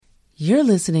You're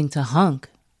listening to Hunk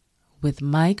with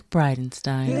Mike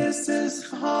Bridenstine. This is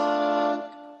Hunk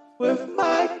with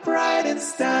Mike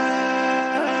Bridenstine.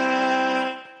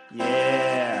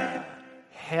 Yeah.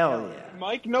 Hell yeah.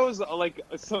 Mike knows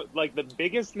the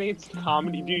biggest names in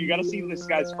comedy. Dude, you gotta see this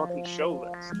guy's fucking show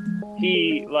list.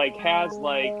 He has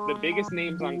the biggest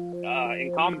names on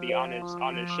in comedy on his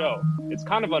show. It's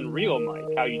kind of unreal,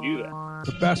 Mike, how you do that.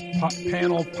 The best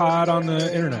panel pod on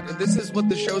the internet. This is what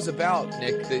the show's about,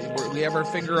 Nick. We have our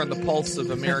finger on the pulse of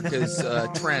America's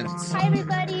trends. Hi,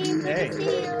 everybody. Hey. Good to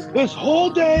see you. This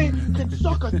whole day can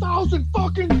suck 1,000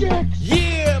 fucking dicks.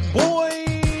 Yeah,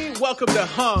 boy! Welcome to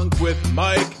Hunk with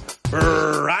Mike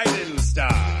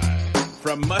Bridenstine.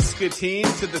 From Muscatine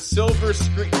to the Silver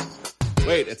Screen.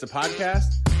 Wait, it's a podcast?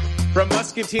 From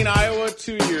Muscatine, Iowa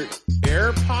to your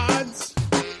AirPods?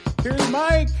 Here's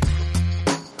Mike.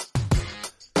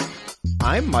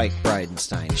 I'm Mike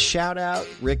Bridenstine. Shout out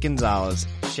Rick Gonzalez.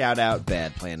 Shout out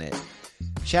Bad Planet.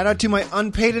 Shout out to my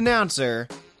unpaid announcer,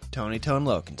 Tony Tone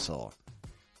Lokensoul.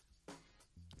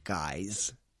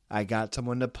 Guys, I got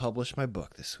someone to publish my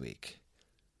book this week.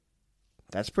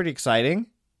 That's pretty exciting.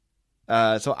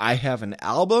 So I have an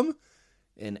album,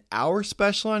 an hour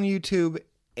special on YouTube,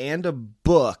 and a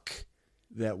book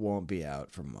that won't be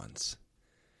out for months.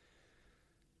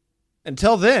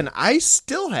 Until then, I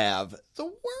still have the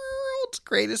world's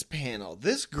greatest panel.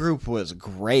 This group was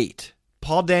great.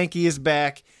 Paul Danke is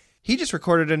back. He just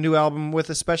recorded a new album with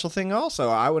a special thing also.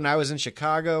 When I was in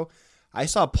Chicago, I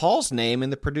saw Paul's name in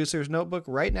the producer's notebook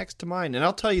right next to mine. And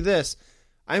I'll tell you this,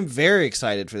 I'm very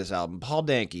excited for this album. Paul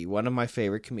Danke, one of my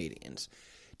favorite comedians.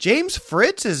 James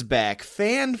Fritz is back.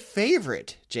 Fan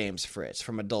favorite James Fritz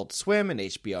from Adult Swim and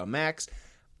HBO Max.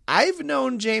 I've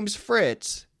known James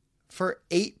Fritz for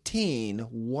 18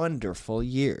 wonderful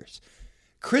years.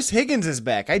 Chris Higgins is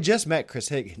back. I just met Chris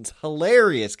Higgins.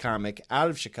 Hilarious comic out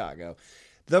of Chicago.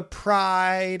 The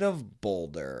pride of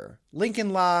Boulder.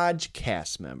 Lincoln Lodge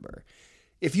cast member.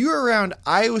 If you're around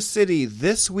Iowa City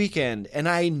this weekend, and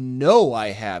I know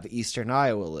I have Eastern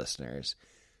Iowa listeners,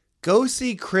 go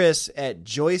see Chris at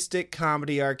Joystick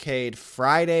Comedy Arcade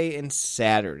Friday and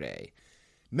Saturday.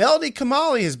 Melody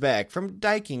Kamali is back from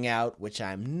Diking Out, which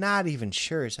I'm not even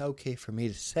sure is okay for me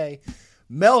to say.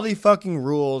 Melody fucking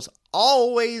rules.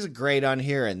 Always great on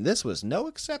here, and this was no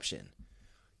exception.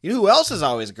 You know who else is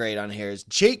always great on here is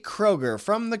Jake Kroger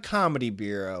from the Comedy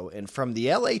Bureau and from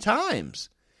the LA Times,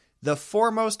 the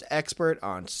foremost expert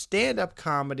on stand-up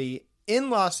comedy in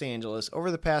Los Angeles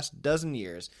over the past dozen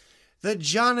years, the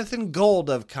Jonathan Gold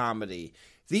of comedy,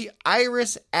 the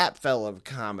Iris Apfel of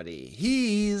comedy.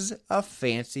 He's a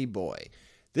fancy boy.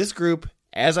 This group,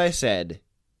 as I said,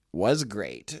 was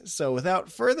great. So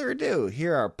without further ado,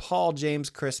 here are Paul, James,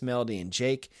 Chris, Melody, and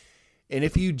Jake. And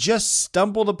if you just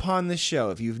stumbled upon this show,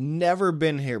 if you've never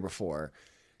been here before,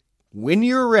 when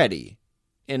you're ready,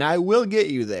 and I will get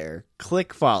you there,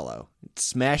 click follow.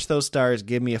 Smash those stars.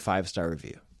 Give me a 5-star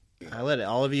review. I let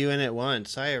all of you in at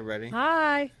once. Hi, everybody.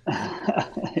 Hi.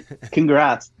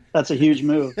 Congrats. That's a huge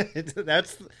move.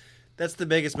 That's the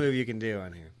biggest move you can do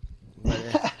on here.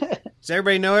 Does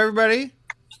everybody know everybody?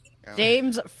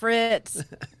 James Fritz.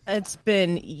 It's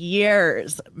been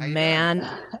years, man.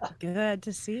 Good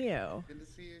to see you. Good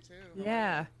to see you too.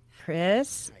 Yeah.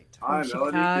 Chris Hi, from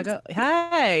Melody. Chicago.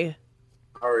 Hi.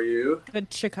 How are you?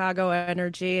 Good Chicago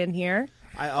energy in here.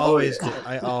 I always do.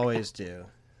 I always do.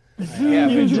 Yeah,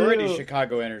 majority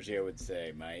Chicago energy, I would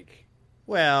say, Mike.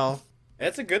 Well,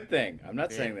 that's a good thing. I'm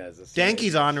not saying that as a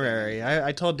Danke's honorary.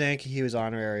 I told Danke he was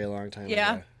honorary a long time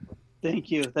ago. Thank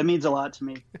you. That means a lot to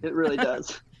me. It really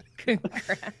does.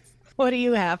 Congrats. What do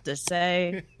you have to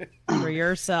say for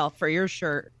yourself, for your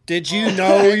shirt? Did you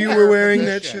know you were wearing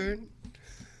that shirt?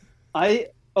 Wait.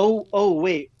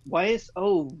 Why is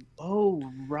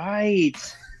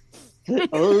right.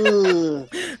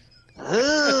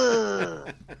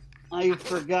 I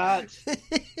forgot.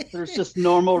 There's just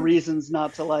normal reasons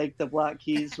not to like the Black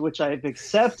Keys, which I've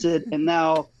accepted, and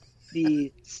now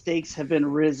the stakes have been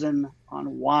risen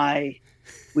on why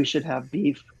we should have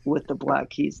beef with the Black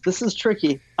Keys. This is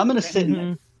tricky. I'm going to sit in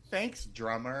it. Thanks,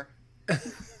 drummer.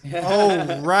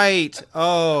 Oh, right.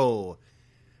 Oh,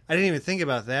 I didn't even think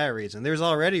about that reason. There's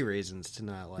already reasons to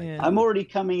not like it. I'm already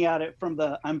coming at it from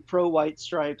I'm pro White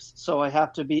Stripes, so I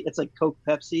have to be. It's like Coke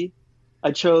Pepsi.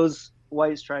 I chose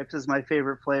White Stripes as my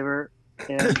favorite flavor,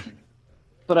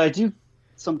 but I do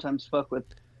sometimes fuck with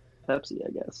Pepsi,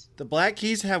 I guess. The Black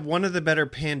Keys have one of the better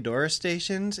Pandora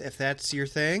stations, if that's your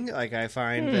thing. Like, I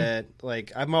find that,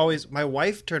 like, my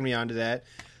wife turned me on to that.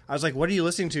 I was like, what are you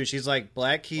listening to? She's like,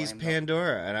 Black Keys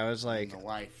Pandora. And I was like... The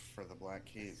wife for the Black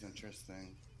Keys,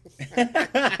 interesting.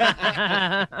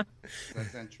 That's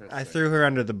interesting. I threw her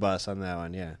under the bus on that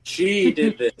one. Yeah. She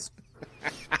did this.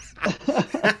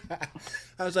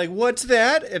 I was like, "What's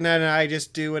that?" And then I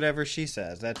just do whatever she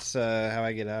says. That's how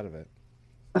I get out of it.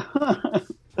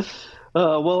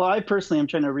 Well, I personally am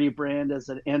trying to rebrand as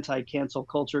an anti-cancel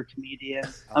culture comedian.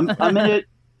 I'm in it.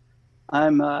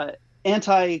 I'm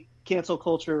anti-cancel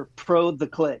culture, pro the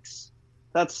clicks.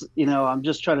 That's, I'm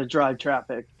just trying to drive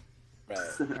traffic.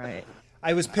 Right.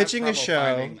 I was pitching a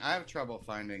show. I have trouble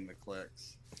finding the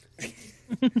clicks.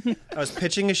 I was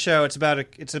pitching a show. It's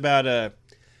about a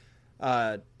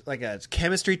like a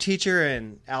chemistry teacher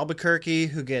in Albuquerque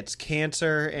who gets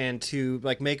cancer, and to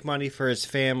make money for his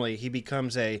family, he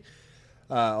becomes a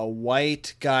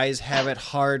white guys have it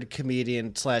hard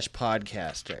comedian /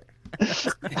 podcaster.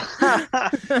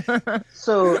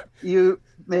 So you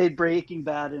made Breaking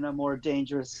Bad in a more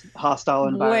dangerous, hostile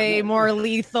environment. Way more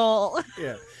lethal.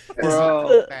 Yeah.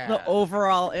 Bro. The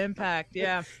overall impact,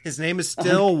 yeah. His name is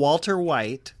still Walter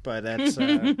White, but that's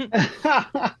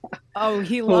Oh,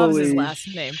 he loves his Holy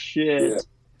last name. Shit.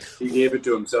 He gave it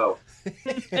to himself.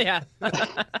 Yeah.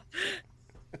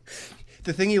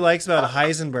 the thing he likes about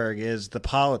Heisenberg is the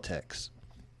politics.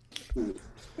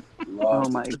 Oh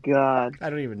my god. I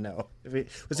don't even know.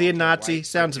 Was he a Nazi? White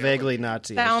Sounds fragility. vaguely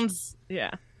Nazi. Sounds,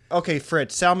 yeah. Okay,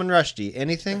 Fritz. Salman Rushdie.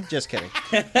 Anything? Just kidding.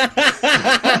 I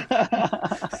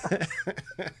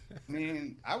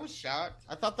mean, I was shocked.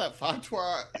 I thought that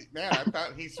fatwa, man, I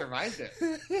thought he survived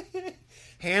it.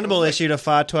 Hannibal issued a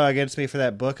fatwa against me for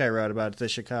that book I wrote about the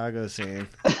Chicago scene.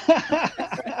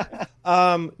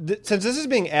 Since this is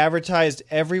being advertised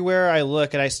everywhere I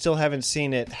look and I still haven't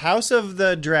seen it, House of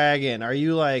the Dragon, are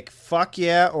you like, fuck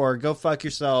yeah, or go fuck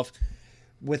yourself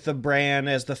with the Bran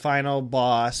as the final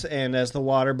boss and as the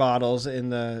water bottles in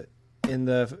the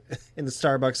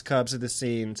Starbucks cups of the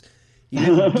scenes?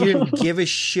 You didn't give a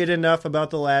shit enough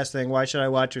about the last thing. Why should I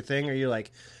watch your thing? Or you're like,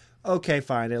 okay,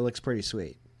 fine, it looks pretty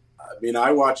sweet. I mean,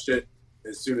 I watched it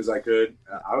as soon as I could.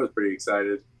 I was pretty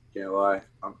excited, can't lie.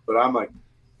 But I'm like,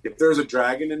 if there's a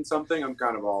dragon in something, I'm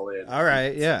kind of all in. All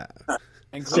right, yeah.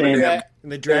 Including that,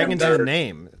 and the dragon's his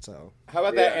name. So how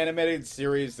about that animated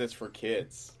series that's for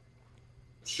kids?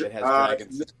 It has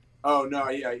dragons. Oh no,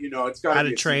 yeah, it's got How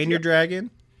to Train Your Dragon.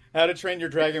 How to Train Your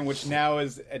Dragon, which now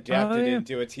is adapted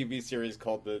into a TV series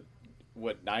called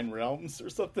Nine Realms or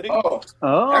something.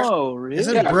 Oh, really?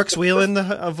 Isn't Brooks Wheelan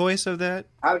a voice of that?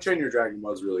 How to Train Your Dragon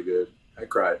was really good. I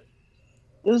cried.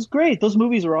 It was great. Those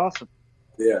movies were awesome.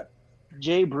 Yeah.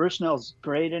 Jay Bushnell's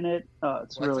great in it.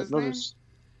 It's What's his name?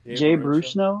 Jay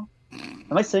Bushnell.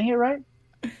 Am I saying it right?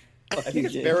 I think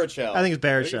it's Baruchel. I think it's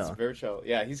Baruchel.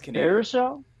 Yeah, he's Canadian.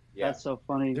 Baruchel? Yeah. That's so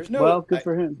funny. Good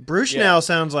for him. Brushnell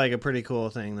sounds like a pretty cool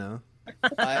thing, though.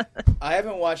 I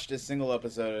haven't watched a single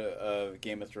episode of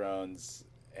Game of Thrones,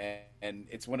 and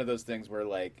it's one of those things where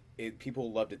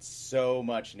people loved it so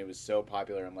much and it was so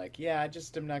popular. I'm like, yeah,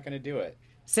 I'm not going to do it.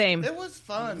 Same. It was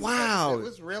fun. Wow. It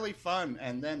was really fun.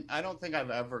 And then I don't think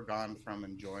I've ever gone from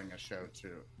enjoying a show to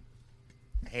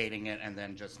hating it and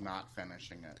then just not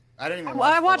finishing it. I didn't even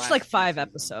I watch watched 5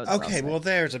 episodes. Okay, well,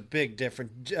 there's a big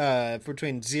difference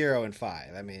between 0 and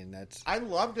 5. I mean, that's... I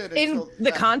loved it. In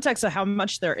the context of how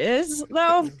much there is,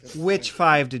 though. Which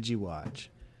 5 did you watch?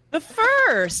 The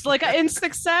first, in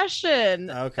succession.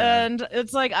 Okay. And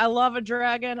it's I love a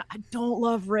dragon. I don't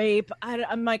love rape.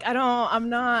 I'm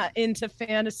not into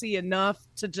fantasy enough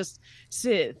to just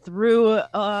sit through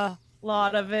a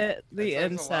lot of it. The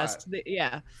incest.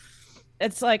 Yeah.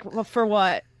 It's well, for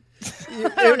what? I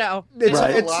don't know. It's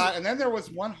a lot. And then there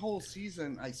was one whole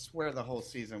season. I swear the whole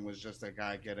season was just a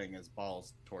guy getting his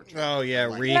balls tortured. Oh, yeah.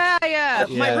 Yeah.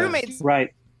 My roommates.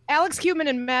 Right. Alex Cuman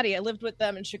and Maddie, I lived with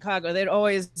them in Chicago. They'd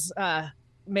always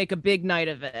make a big night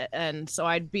of it. And so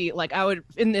I'd be I would,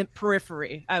 in the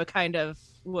periphery, I kind of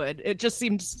would. It just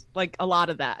seemed like a lot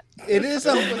of that. It is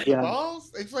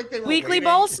balls? It's like they were weekly waiting.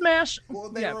 ball smash. Well,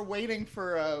 they were waiting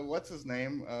for, what's his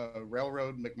name?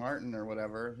 Railroad McMartin or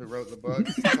whatever, who wrote the book.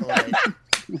 So,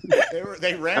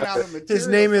 they ran out of material. His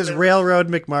name is Railroad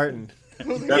McMartin.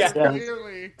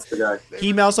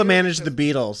 He also managed the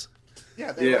Beatles.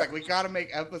 Yeah, they were like, we got to make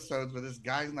episodes where this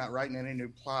guy's not writing any new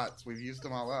plots. We've used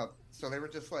them all up. So they were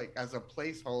just as a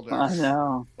placeholder, I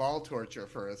know. ball torture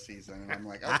for a season. And I'm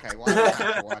like, okay, well, I don't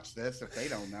have to watch this if they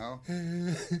don't know.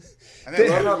 And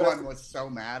then everyone was so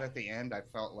mad at the end, I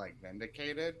felt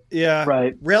vindicated. Yeah.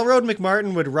 Right. Railroad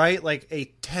McMartin would write a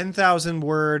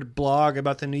 10,000-word blog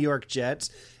about the New York Jets,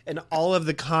 and all of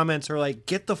the comments are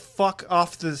get the fuck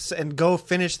off this and go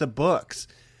finish the books.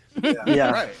 Yeah.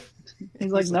 Right.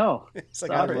 He's like, no. It's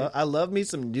I love me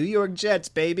some New York Jets,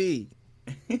 baby.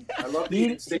 I love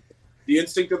the the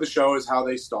instinct of the show is how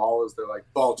they stall is they're like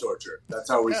ball torture. That's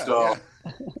how we stall.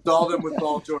 Yeah. Stall them with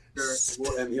ball torture,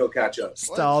 and he'll catch up.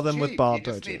 Stall them with ball you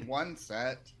just torture. need one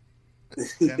set,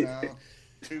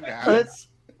 two guys.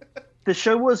 The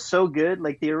show was so good,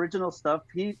 like the original stuff.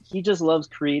 He just loves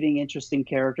creating interesting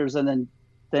characters and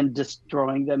then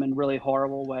destroying them in really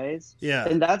horrible ways. Yeah.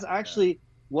 And that's actually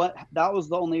that was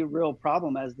the only real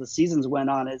problem as the seasons went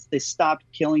on, is they stopped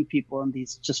killing people in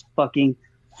these just fucking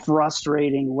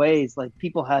frustrating ways. Like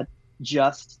people had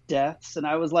just deaths, and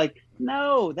I was like,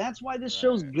 no, that's why this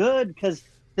show's good, because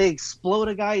they explode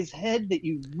a guy's head that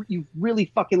you really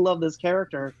fucking love this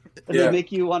character, and they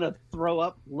make you want to throw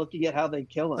up looking at how they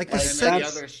kill him. Like In the the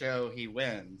other show, he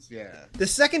wins. Yeah. The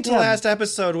second to last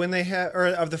episode when they have, or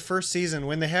of the first season,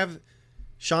 when they have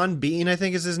Sean Bean, I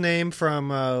think is his name, from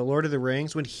Lord of the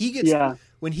Rings, when he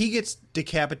gets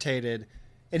decapitated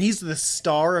and he's the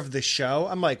star of the show,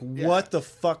 I'm like, what the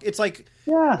fuck? It's like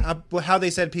how they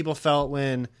said people felt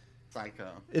when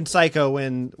Psycho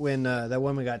when that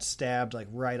woman got stabbed like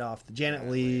right off the Janet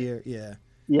Leigh.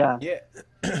 Yeah.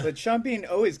 But Sean Bean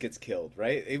always gets killed,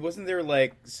 right? It wasn't there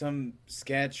like some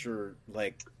sketch or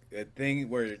like a thing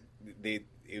where it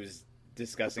was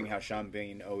discussing how Sean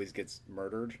Bean always gets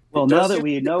murdered. Well, now that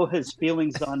we know his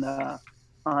feelings on the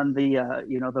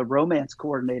the romance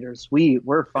coordinators,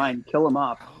 we're fine. Kill him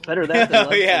off. Better that than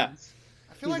less things.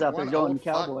 I feel He's like out there one going old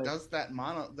cowboy.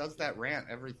 fuck does that rant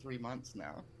every 3 months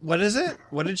now. What is it?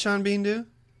 What did Sean Bean do?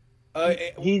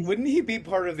 Wouldn't he be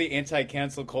part of the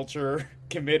anti-cancel culture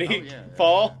committee, Oh, yeah.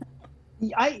 Paul?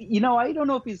 I don't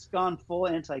know if he's gone full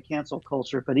anti-cancel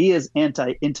culture, but he is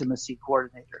anti-intimacy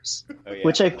coordinators,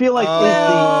 which I feel like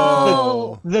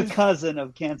is the cousin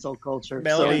of cancel culture.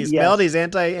 Melody's So, yes. Melody's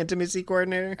anti-intimacy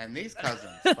coordinator. And these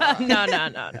cousins.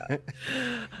 No.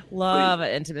 Love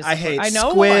intimacy. I hate I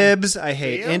know squibs. one. I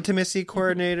hate intimacy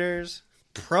coordinators.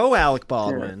 Pro Alec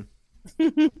Baldwin.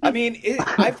 I mean,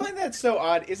 I find that so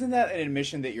odd. Isn't that an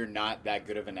admission that you're not that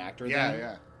good of an actor? Yeah, then?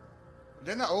 yeah.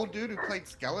 Didn't the old dude who played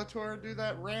Skeletor do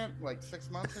that rant like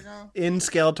 6 months ago? In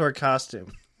Skeletor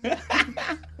costume. And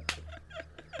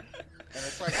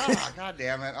it's like, oh, god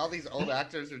damn it. All these old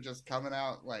actors are just coming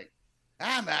out like,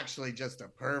 I'm actually just a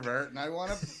pervert and I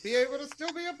want to be able to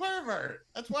still be a pervert.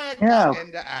 That's why I got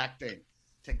into acting,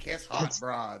 to kiss hot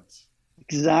broads.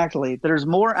 Exactly. There's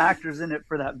more actors in it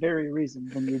for that very reason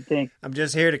than you'd think. I'm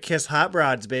just here to kiss hot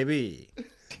broads, baby.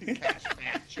 Cash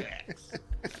fat chicks.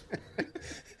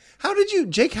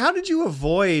 Jake, how did you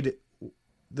avoid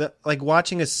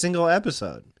watching a single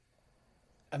episode?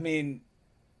 I mean,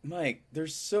 Mike,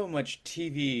 there's so much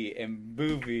TV and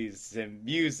movies and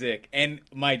music and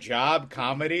my job,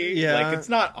 comedy. Yeah. Like, it's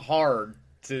not hard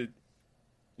to,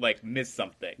 miss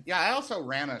something. Yeah, I also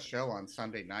ran a show on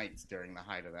Sunday nights during the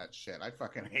height of that shit. I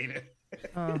fucking hate it.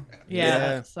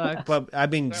 That sucks. But I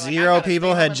mean, They're like, zero I gotta people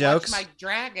stay home had and jokes. watch my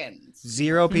dragons.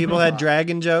 Zero people had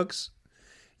dragon jokes.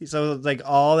 So like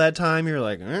all that time, you're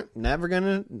like, never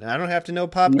gonna. I don't have to know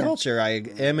pop culture. I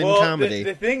am in comedy.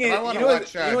 The thing is, I want you to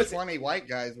know watch 20 white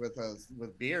guys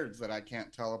with beards that I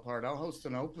can't tell apart. I'll host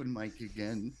an open mic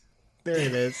again. There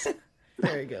it is.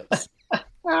 There he goes.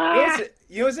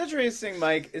 You know what's interesting,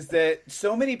 Mike, is that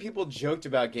so many people joked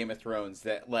about Game of Thrones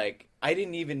that I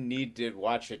didn't even need to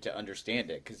watch it to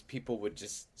understand it because people would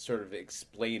just sort of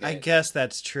explain it. I guess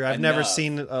that's true. I've never enough.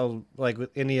 seen with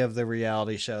any of the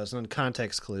reality shows, and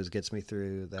context clues gets me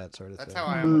through that sort of That's thing. how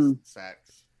I am with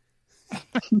sex.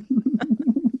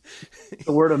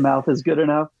 The word of mouth is good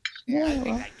enough. Yeah, I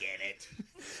think I get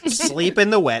it. Sleep in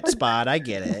the wet spot. I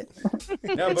get it.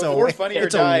 No, It's before Funny or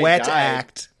it's Die a wet died,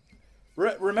 act.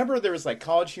 Remember there was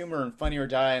College Humor and Funny or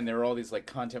Die, and there were all these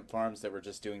content farms that were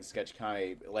just doing sketch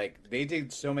comedy. They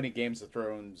did so many Games of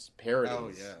Thrones parodies. Oh,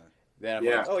 yeah. That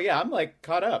I'm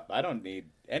caught up. I don't need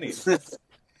any of this.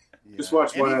 Yeah. Just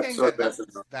watch one Anything episode. That's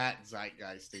That's enough. that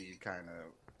zeitgeist that you kind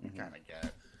of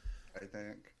get, I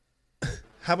think.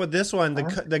 How about this one?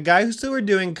 The guys who were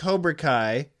doing Cobra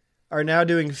Kai are now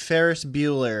doing Ferris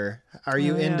Bueller. Are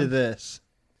you into this?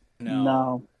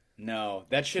 No,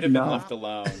 that should have been left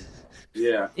alone.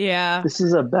 Yeah. This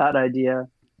is a bad idea.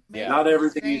 Yeah. Not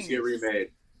everything needs to get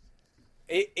remade.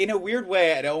 In a weird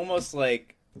way, I'd almost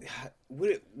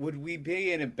would we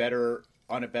be on a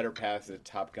better path if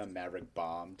Top Gun Maverick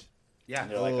bombed? Yeah.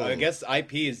 And they're I guess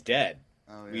IP is dead.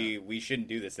 Oh, yeah. We shouldn't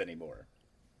do this anymore.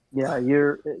 Yeah,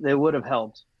 they would have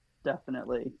helped,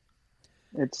 definitely.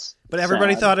 But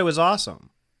everybody thought it was awesome.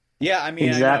 Yeah, I mean,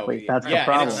 exactly. I know. That's the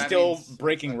problem. And it's still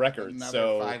breaking records. Another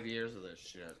So 5 years of this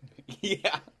shit.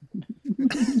 yeah.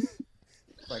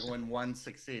 When one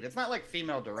succeeds, it's not like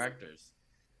female directors.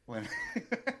 When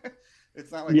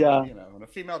it's not like when a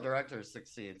female director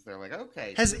succeeds, they're like,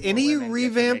 okay. Has any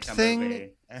revamped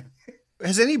thing?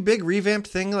 Has any big revamped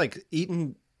thing like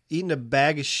eaten a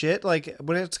bag of shit like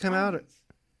when it's come out?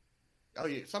 Oh,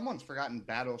 someone's forgotten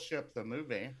Battleship the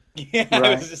movie. Yeah, right.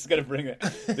 I was just gonna bring it.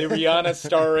 The Rihanna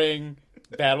starring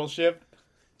Battleship.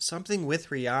 Something with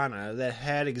Rihanna that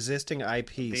had existing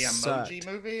IP. The Emoji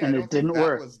movie, and it didn't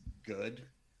work. That was good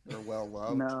or well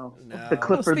loved. No. The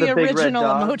Clifford the Big Red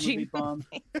Dog Emoji bomb.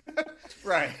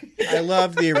 Right. I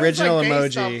love the original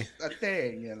Emoji. A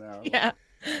thing, Yeah.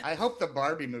 I hope the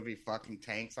Barbie movie fucking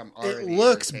tanks. I'm already. It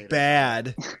looks irritated.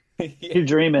 bad. You're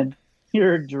dreaming.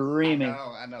 You're dreaming.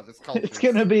 I know. This culture. It's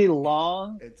gonna be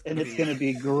long, it's gonna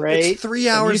be great. It's 3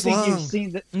 hours long. You've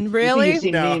seen really? You've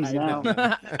seen memes now.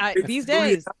 These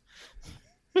days.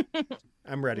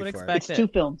 I'm ready for it. It's 2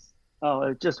 films.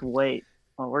 Oh, just wait.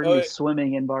 Oh, we're gonna be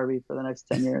swimming in Barbie for the next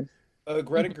 10 years.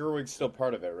 Greta Gerwig's still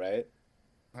part of it, right?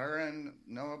 Her and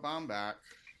Noah Baumbach.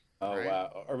 Oh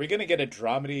wow! Are we gonna get a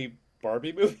dramedy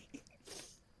Barbie movie?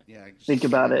 Yeah. Think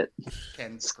about it.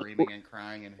 Ken screaming and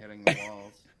crying and hitting the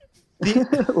walls.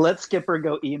 Let Skipper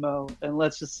go emo, and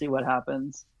let's just see what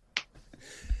happens.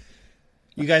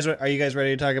 Are you guys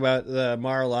ready to talk about the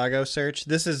Mar-a-Lago search?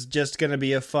 This is just going to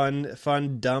be a fun,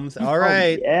 dumb. All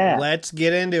right, let's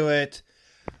get into it.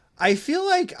 I feel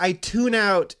like I tune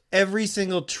out every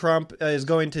single Trump is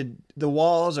going to. The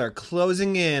walls are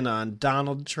closing in on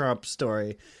Donald Trump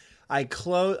story. I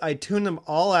tune them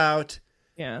all out.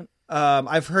 Yeah.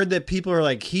 I've heard that people are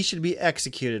like, he should be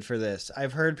executed for this.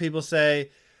 I've heard people say.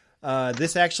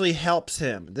 This actually helps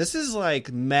him. This is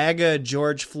like MAGA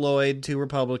George Floyd to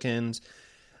Republicans.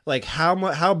 Like,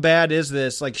 how bad is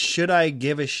this? Like, should I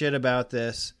give a shit about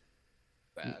this?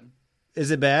 Bad.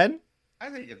 Is it bad? I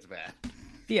think it's bad.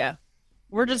 Yeah.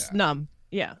 We're just numb.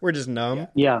 Yeah. We're just numb?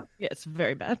 Yeah. Yeah, it's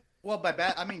very bad. Well, by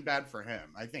bad, I mean bad for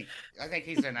him. I think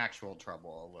he's in actual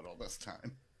trouble a little this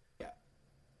time. Yeah.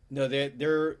 No,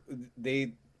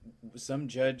 some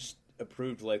judge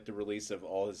approved like the release of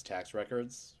all his tax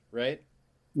records, right?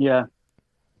 Yeah.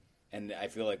 And I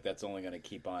feel like that's only going to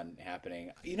keep on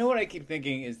happening. You know what I keep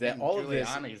thinking is that all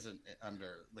Giuliani's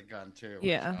under the gun too.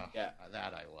 Yeah.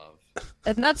 That I love.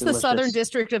 And that's the Southern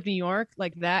District of New York.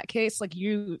 Like that case, like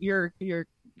you're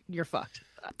fucked.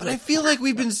 But I feel like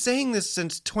we've been saying this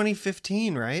since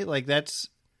 2015, right? Like that's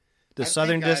the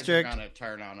Southern District. Are gonna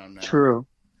turn on him now. True.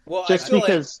 Well, just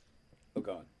because. Like...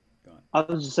 Oh, go on. I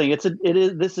was just saying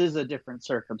this is a different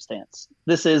circumstance.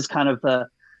 This is kind of the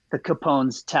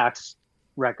Capone's tax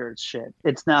records shit.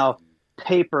 It's now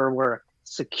paperwork,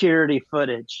 security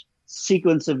footage,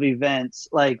 sequence of events.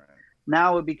 Like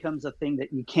now it becomes a thing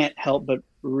that you can't help but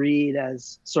read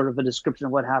as sort of a description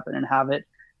of what happened and have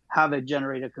it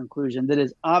generate a conclusion that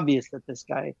is obvious that this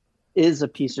guy is a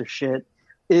piece of shit,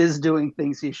 is doing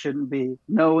things he shouldn't be,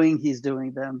 knowing he's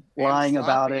doing them, lying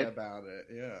about it.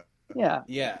 Yeah.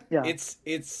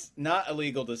 It's not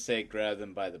illegal to say grab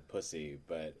them by the pussy,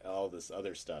 but all this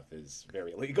other stuff is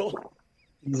very illegal.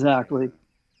 Exactly.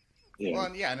 Yeah. Well,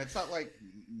 and it's not like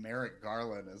Merrick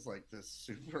Garland is like this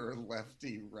super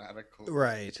lefty radical,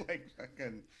 right? Like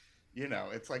fucking,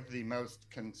 it's like the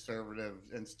most conservative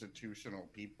institutional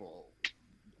people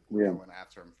going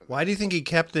after him for that. Why do you think he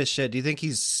kept this shit? Do you think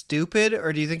he's stupid,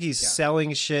 or do you think he's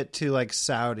selling shit to like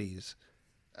Saudis?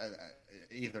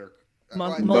 Either.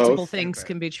 Multiple things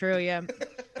can be true. Yeah.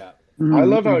 I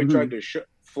love how he tried to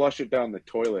flush it down the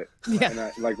toilet. Yeah. And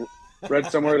I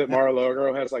read somewhere that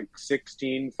Mar-a-Lago has like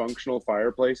 16 functional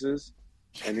fireplaces,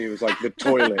 and he was like the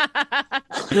toilet.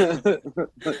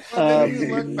 Well, then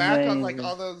you look back on like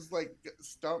all those like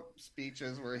stump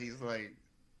speeches where he's like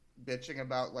bitching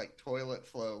about like toilet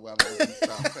flow levels and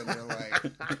stuff, and you're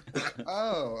like,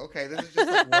 oh, okay, this is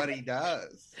just like what he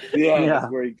does. Yeah.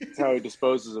 That's how he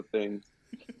disposes of things.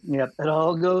 Yep, it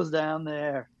all goes down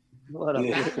there. What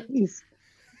a piece.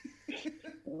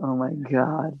 Oh my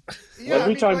god! Yeah,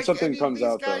 Every time something comes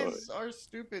out, though, these guys are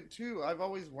stupid too. I've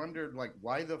always wondered, like,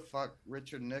 why the fuck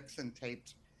Richard Nixon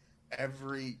taped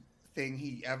everything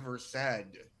he ever said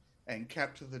and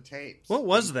kept the tapes. What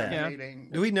was that?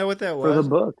 Do we know what that was? For the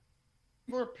book.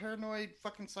 People are paranoid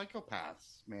fucking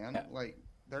psychopaths, man. Yeah. Like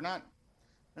they're not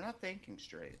thinking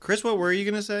straight. Chris, what were you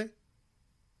gonna say?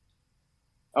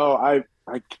 Oh,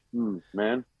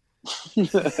 man.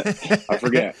 I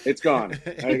forget. It's gone.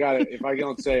 I got it. If I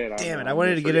don't say it, damn it! I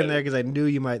wanted to get in there because I knew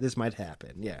this might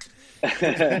happen. Yeah.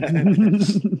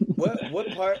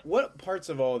 What parts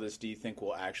of all of this do you think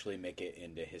will actually make it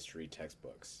into history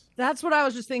textbooks? That's what I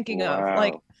was just thinking of.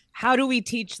 Like, how do we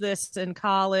teach this in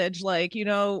college? Like,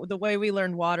 the way we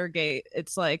learned Watergate,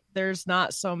 it's like there's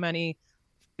not so many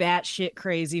batshit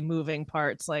crazy moving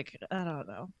parts. Like, I don't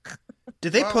know.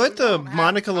 Did they put the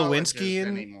Monica Lewinsky in?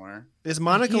 Anymore. Is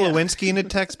Monica Lewinsky in a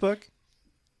textbook?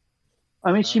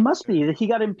 I mean, she must be. He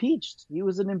got impeached. He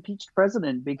was an impeached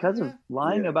president because of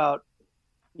lying about,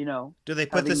 Do they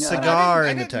put the having, cigar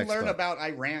in the I didn't learn textbook? about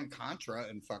Iran Contra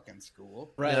in fucking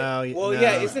school. Right. No, well, no.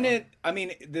 yeah, isn't it? I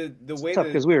mean, the way tough that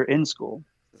because we were in school.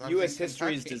 U.S.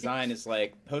 history's design is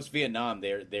like post Vietnam.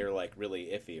 They're like really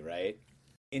iffy, right?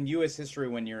 In U.S. history,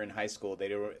 when you're in high school,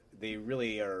 they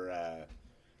really are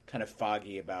kind of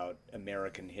foggy about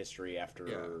American history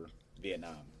after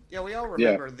Vietnam. Yeah, we all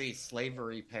remember the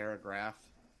slavery paragraph.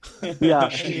 Yeah.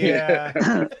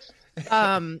 Yeah.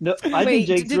 No, I think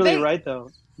Jake's really right though.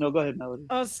 No, go ahead, Melody.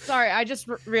 Oh, sorry. I just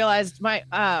realized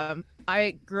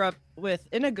I grew up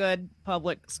in a good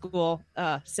public school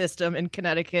system in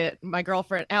Connecticut. My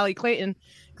girlfriend Allie Clayton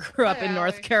grew up in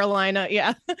North Carolina.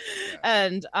 Yeah.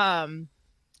 And I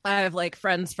have like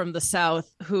friends from the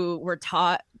South who were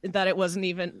taught that it wasn't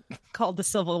even called the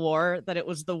Civil War, that it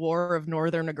was the War of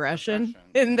Northern Aggression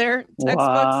in their textbooks.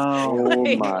 Wow. Oh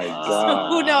Like, my so god!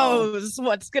 who knows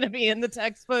what's going to be in the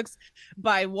textbooks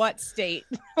by what state?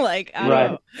 Like, I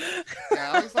don't know.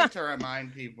 Yeah, I always like to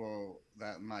remind people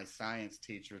that my science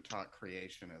teacher taught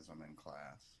creationism in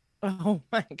class. Oh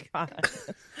my god.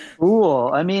 Cool.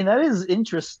 I mean, that is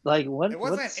interest. Like, It what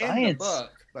wasn't science? in the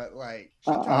book, but like, she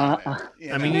taught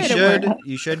it, I mean,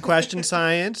 you should question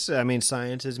science. I mean,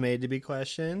 science is made to be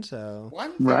questioned. So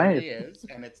One theory is,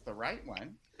 and it's the right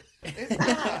one. It's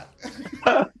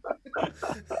not.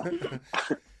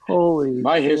 Holy.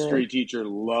 My shit. history teacher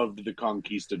loved the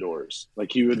conquistadors.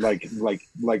 Like he would like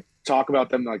talk about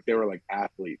them like they were like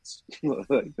athletes.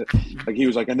 Like he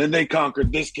was like, and then they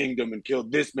conquered this kingdom and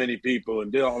killed this many people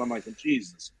and did all. And I'm like,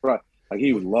 Jesus Christ. Like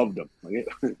he loved them. Like,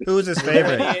 who was his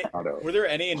favorite? Were there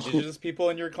any indigenous people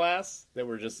in your class that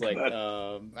were just like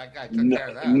that guy took care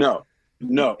of that?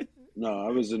 No.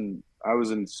 I was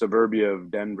in suburbia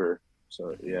of Denver.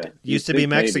 So yeah. Used to be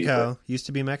Mexico. Used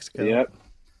to be Mexico. Yep.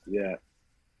 Yeah.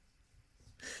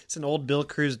 It's an old Bill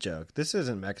Cruz joke. This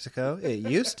isn't Mexico. It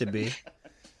used to be.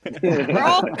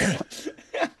 I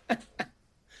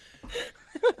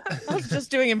was just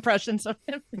doing impressions of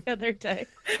him the other day.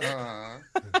 I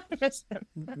miss him.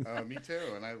 Me too,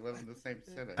 and I live in the same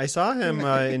city. I saw him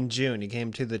in June. He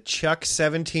came to the Chuck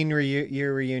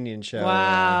 17-year reunion show.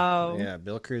 Wow. Yeah,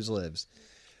 Bill Cruz lives.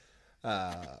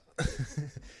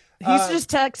 He's just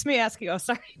text me asking. Oh,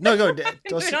 sorry. No, go. We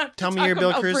don't have to Tell me talk your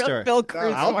Bill about Cruz story. Bill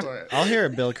Cruz more. I'll hear a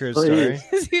Bill Cruz story.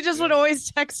 He just would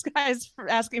always text guys for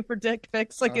asking for dick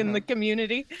pics, like in the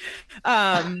community.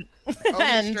 Only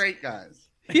And straight guys.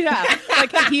 yeah,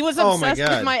 like he was Oh my obsessed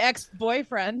God. with my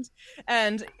ex-boyfriend,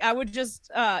 and I would just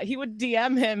he would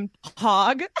DM him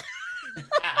hog.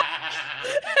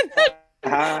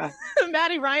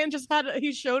 Maddie Ryan just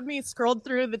he showed me, scrolled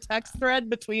through the text thread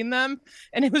between them,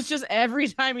 and it was just every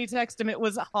time he texted him, it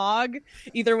was hog,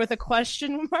 either with a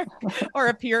question mark or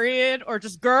a period or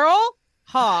just girl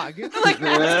hog. Like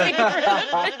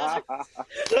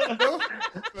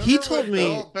He told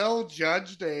me. Bill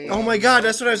judged a. Oh my God,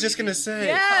 that's what I was just gonna say.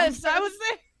 yes, I was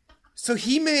there. So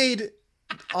he made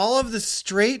all of the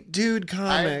straight dude I've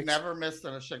comics. never missed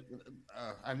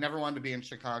I've never wanted to be in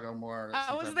Chicago more. I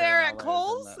since was I've there been in at LA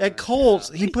Kohl's? than that. At Kohl's,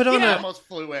 he put on I a almost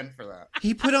flew in for that.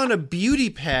 he put on a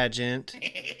beauty pageant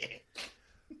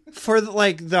for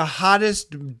like the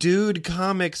hottest dude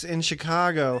comics in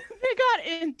Chicago, They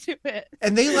got into it,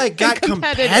 and they like got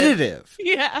competitive.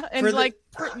 Yeah, and For the- like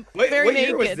What very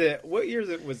year was naked. it? What year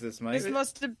was this, Mike? This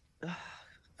must have.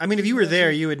 I mean, if you were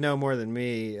there, you would know more than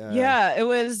me. Yeah, it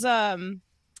was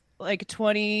like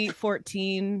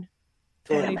 2014,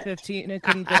 2015. It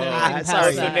couldn't have been anything past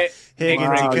sorry. that. Nick Higgins,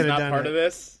 Briggs he was could've not done part it. of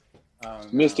this.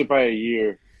 Missed it by a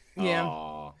year. Yeah.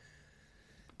 Aw.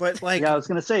 But like, Yeah, I was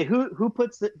gonna say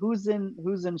who's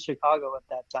in Chicago at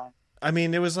that time. I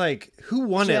mean, it was like who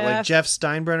won it? Like Jeff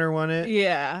Steinbrenner won it,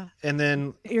 Yeah. and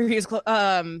then Here he's why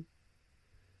am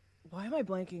I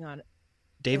blanking on it?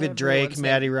 David Everyone's Drake, name.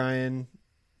 Maddie Ryan.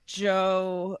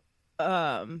 Joe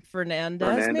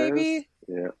Fernandez, maybe.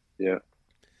 Yeah.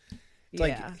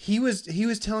 Like Yeah. he was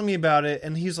telling me about it,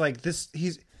 and he's like it's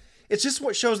just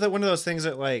what shows that one of those things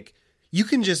that like you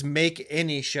can just make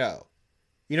any show.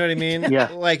 You know what I mean? Yeah.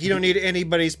 Like you don't need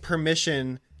anybody's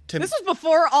permission to. This was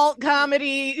before alt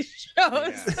comedy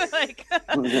shows, like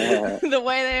the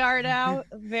way they are now.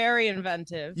 Very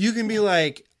inventive. You can be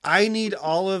like, I need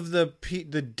all of the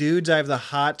dudes I have the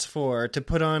hots for to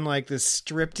put on like this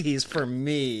striptease for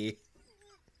me,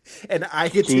 and I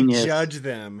get Genius. to judge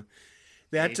them.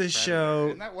 That's a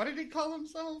show. What did he call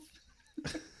himself?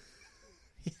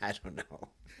 I don't know.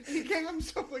 He gave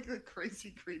himself like a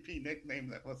crazy, creepy nickname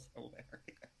that was hilarious.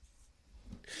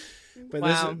 But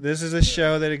Wow. this is a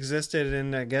show that existed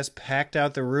and I guess packed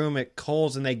out the room at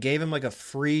Kohl's, and they gave him like a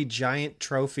free giant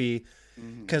trophy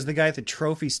because the guy at the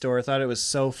trophy store thought it was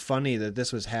so funny that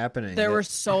this was happening. There were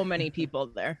so many people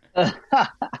there.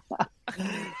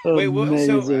 Wait,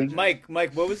 so Amazing. Mike,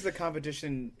 what was the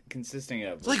competition consisting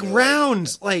of? like Was it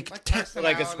rounds, like like a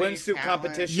Personality, swimsuit talent.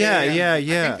 competition? Yeah. I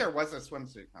think there was a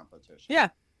swimsuit competition. Yeah.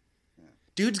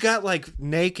 Dudes got like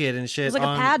naked and shit. It was like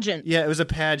a pageant. Yeah, it was a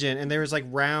pageant, and there was like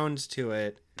rounds to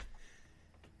it.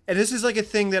 And this is like a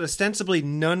thing that ostensibly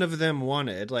none of them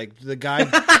wanted. Like the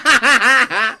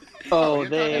guy. Oh, You're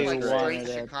they talking, like, wanted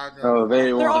straight it. Chicago. Oh, they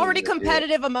They're wanted already it,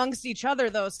 competitive amongst each other,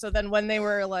 though. So then when they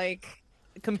were like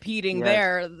competing Yes.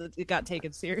 there, it got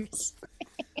taken serious.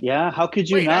 Yeah, how could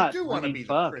you Wait, not? I do want to be the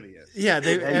fuck. prettiest. Yeah, Yeah,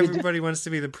 you everybody wants to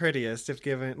be the prettiest. If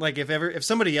given, like, if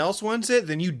somebody else wants it,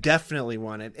 then you definitely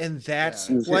want it, and that's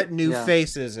Yeah. what New Yeah.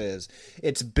 Faces is.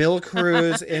 It's Bill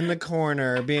Cruz in the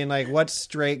corner, being like, "What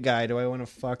straight guy do I want to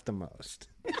fuck the most?"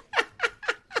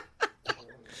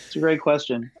 It's a great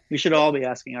question. We should all be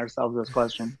asking ourselves this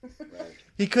question.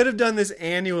 He could have done this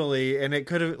annually, and it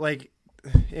could have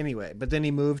anyway. But then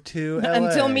he moved to LA.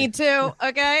 Until Me Too,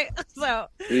 okay? So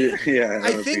Yeah.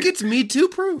 I think it's Me Too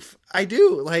proof. I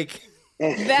do like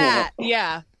that,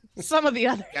 yeah. Some of the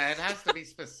other. Yeah, it has to be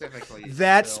specifically.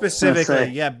 that Bill. specifically.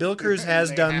 Yeah, Bill Cruz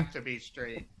has They done. have to be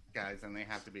straight guys, and they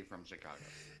have to be from Chicago.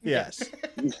 Yes.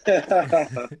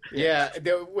 Yeah.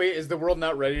 Wait, is the world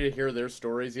not ready to hear their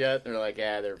stories yet? They're like,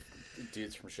 yeah, they're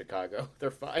dudes from Chicago. They're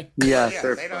fine. Yes. Yeah,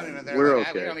 they're they don't fine. even. They're We're like,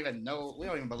 okay. We don't even know. We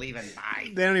don't even believe in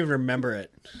bi. They don't even remember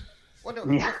it. What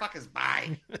the fuck is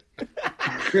bi?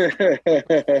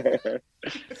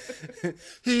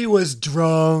 He was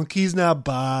drunk. He's not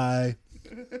bi.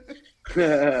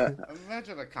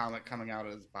 Imagine a comic coming out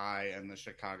as bi in the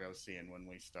Chicago scene when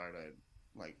we started,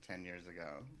 like 10 years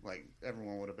ago. Like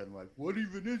everyone would have been like, "What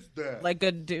even is that?" Like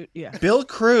a dude, yeah. Bill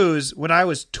Cruz, when I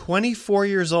was 24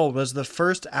 years old, was the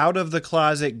first out of the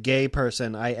closet gay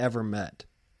person I ever met.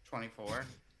 24.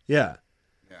 Yeah.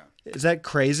 Yeah. Is that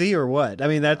crazy or what? I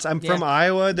mean, I'm from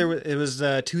Iowa. It was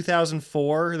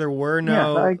 2004. There were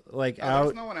no Yeah, like Oh, out.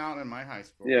 there's no one out in my high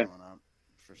school Yeah. growing up,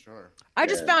 for sure. I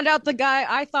just found out the guy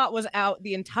I thought was out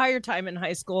the entire time in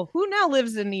high school, who now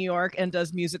lives in New York and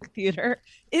does music theater,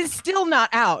 is still not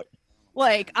out.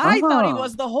 Like, I thought he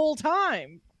was the whole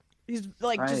time. He's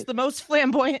like Right. just the most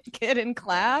flamboyant kid in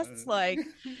class. Like,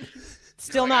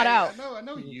 still Like, not I out.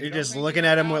 know you You're don't just think looking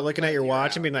you're at him, out, looking at but your you're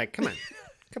watch, out. and being like, "Come on,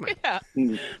 come on." Yeah.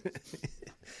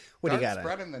 What do you Start got?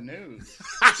 spreading the news.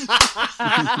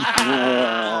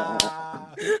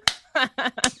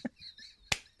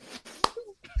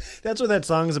 That's what that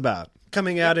song's about.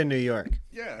 Coming out in New York.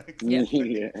 Yeah. Yeah.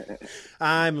 Yeah.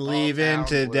 I'm leaving All town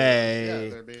today.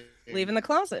 blues. Yeah, they're Leaving the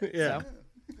closet. Yeah. So.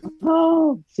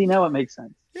 Oh, see, now it makes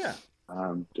sense. Yeah.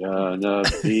 I'm gonna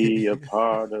be a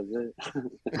part of it.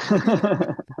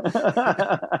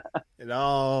 It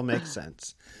all makes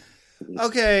sense.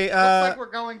 Okay. Looks like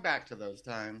we're going back to those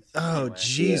times. Oh, Anyway.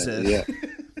 Jesus. Yeah.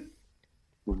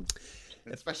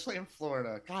 Especially in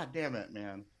Florida. God damn it,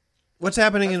 man. What's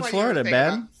happening That's in why you Florida, were saying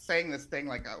Ben? about saying this thing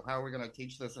like, how are we going to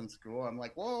teach this in school? I'm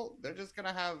like, well, they're just going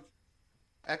to have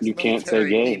You can't say ex-military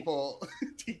gay. people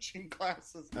teaching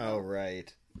classes. Oh,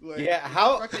 right. Like, Yeah, it's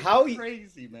fucking how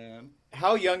crazy, man.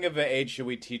 How young of an age should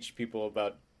we teach people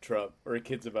about Trump or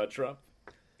kids about Trump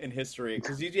in history?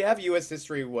 Because you have U.S.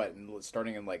 history,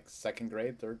 starting in like second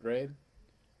grade, third grade?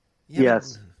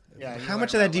 Yes. Yeah, How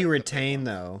much of that do you retain,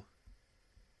 though?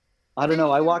 I don't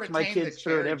know. I walked my retain the kids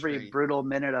through it cherry every tree. brutal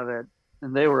minute of it,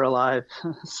 and they were alive.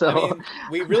 So I mean,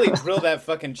 we really drilled that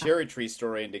fucking cherry tree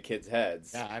story into kids'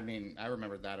 heads. Yeah, I mean, I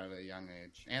remembered that at a young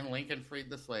age. And Lincoln freed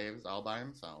the slaves all by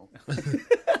himself.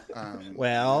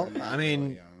 Well, when he was I really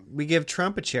mean, young. we give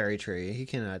Trump a cherry tree. He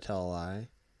cannot tell a lie.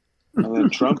 And then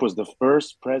Trump was the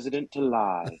first president to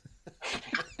lie.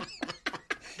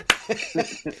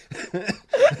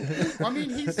 I mean,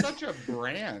 he's such a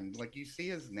brand. Like, you see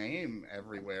his name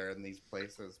everywhere in these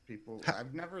places. People,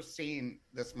 I've never seen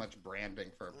this much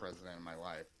branding for a president in my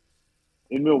life.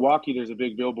 In Milwaukee, there's a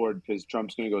big billboard because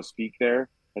Trump's going to go speak there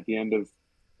at the end of,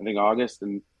 I think, August,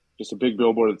 and just a big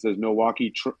billboard that says,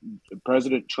 Milwaukee,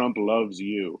 President Trump loves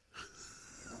you.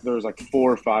 There was like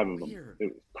 4 or 5 of them. Weird.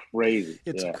 It was crazy.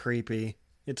 It's yeah. creepy.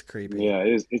 It's creepy. Yeah,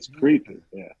 it is. It's creepy.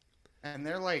 Yeah. And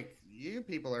they're like, you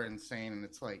people are insane. And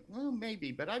it's like, well,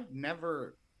 maybe, but I've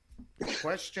never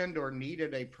questioned or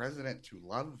needed a president to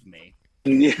love me.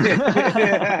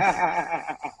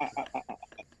 Yeah.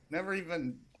 Never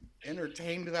even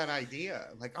entertained that idea.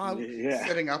 Like,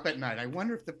 sitting up at night, I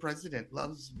wonder if the president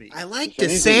loves me. I like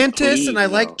DeSantis and I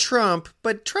like Trump,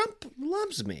 but Trump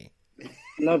loves me.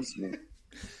 Loves me.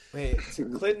 Wait, so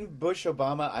Clinton, Bush,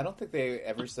 Obama, I don't think they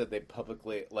ever said they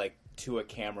publicly, like, to a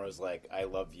camera was like, I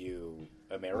love you,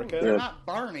 America. They're not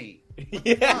Barney.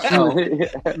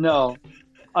 No.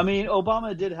 I mean,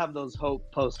 Obama did have those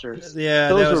hope posters. Yeah,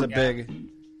 those that was were, a big...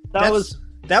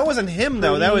 That wasn't him,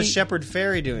 though. That was Shepard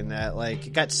Fairey doing that.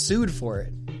 Like, got sued for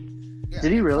it. Yeah,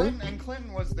 did he really?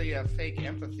 Clinton was the fake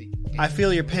empathy. I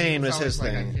Feel Your Pain was his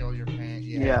thing. I feel your pain.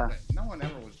 Yeah. But no one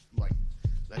ever was like,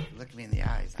 look me in the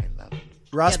eyes. I love you.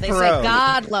 Ross they Perot. say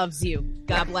God loves you.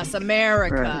 God bless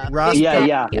America. Right. Ross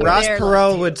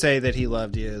Perot would say that he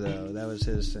loved you, though. That was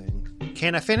his thing.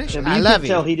 Can I finish? Yeah, I love you.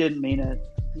 You. Tell he didn't mean it.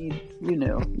 You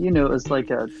knew. You knew it was like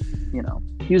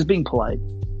he was being polite.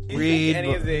 Do you think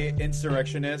any of the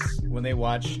insurrectionists, when they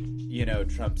watch,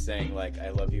 Trump saying, like,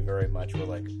 I love you very much, we're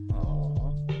like,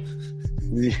 oh.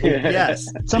 Yes.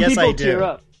 Some people tear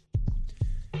up.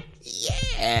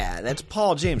 Yeah, that's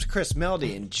Paul, James, Chris,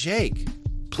 Melody, and Jake.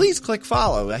 Please click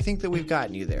follow. I think that we've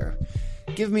gotten you there.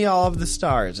 Give me all of the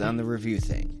stars on the review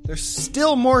thing. There's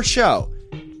still more show.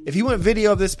 If you want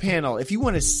video of this panel, if you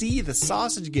want to see the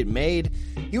sausage get made,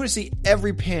 you want to see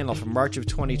every panel from March of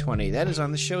 2020, that is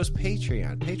on the show's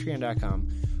Patreon,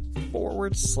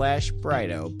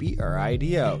 patreon.com/Brido,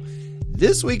 B-R-I-D-O.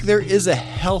 This week there is a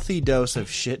healthy dose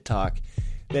of shit talk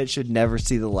that should never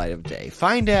see the light of day.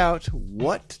 Find out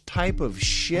what type of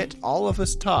shit all of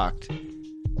us talked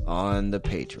on the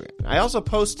Patreon. I also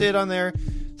posted on there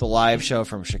the live show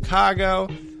from Chicago.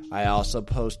 I also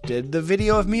posted the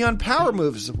video of me on Power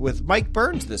Moves with Mike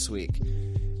Burns this week.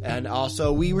 And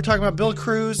also, we were talking about Bill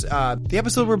Cruz. The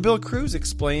episode where Bill Cruz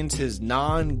explains his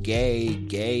non-gay,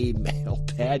 gay male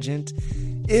pageant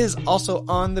is also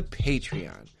on the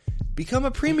Patreon. Become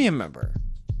a premium member.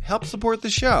 Help support the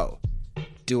show.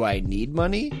 Do I need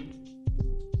money?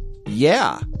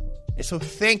 Yeah. So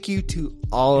thank you to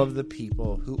all of the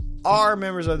people who are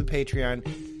members of the Patreon.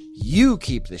 You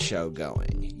keep the show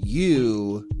going.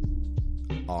 You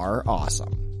are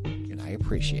awesome. And I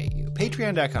appreciate you.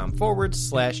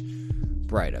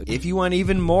 Patreon.com/Brido. If you want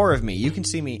even more of me, you can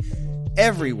see me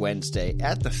every Wednesday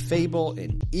at the Fable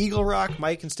in Eagle Rock.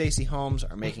 Mike and Stacey Holmes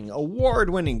are making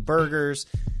award-winning burgers.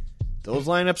 Those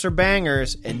lineups are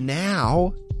bangers. And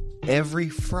now, every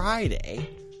Friday,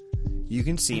 you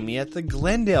can see me at the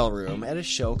Glendale Room at a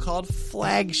show called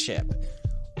Flagship.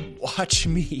 Watch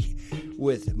me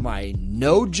with my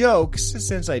no jokes,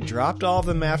 since I dropped all of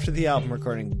them after the album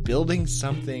recording, building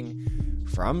something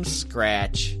from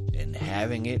scratch and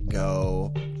having it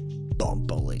go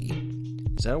bumpily.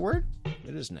 Is that a word?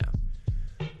 It is now.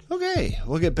 Okay,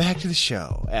 we'll get back to the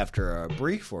show after a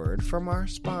brief word from our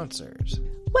sponsors.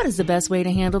 What is the best way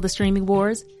to handle the streaming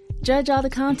wars? Judge all the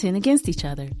content against each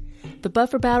other. The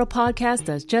Buffer Battle podcast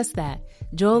does just that.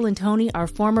 Joel and Tony are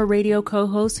former radio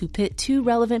co-hosts who pit two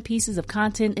relevant pieces of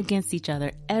content against each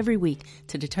other every week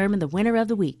to determine the winner of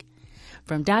the week.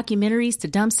 From documentaries to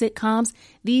dumb sitcoms,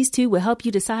 these two will help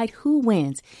you decide who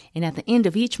wins. And at the end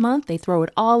of each month, they throw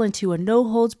it all into a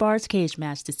no-holds-barred cage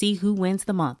match to see who wins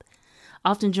the month.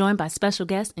 Often joined by special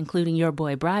guests, including your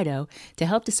boy Brido, to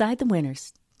help decide the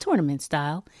winners. Tournament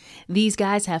style. These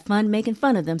guys have fun making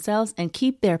fun of themselves and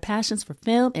keep their passions for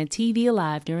film and TV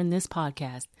alive during this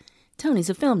podcast. Tony's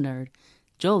a film nerd.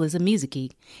 Joel is a music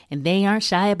geek, and they aren't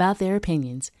shy about their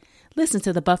opinions. Listen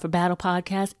to the Buffer Battle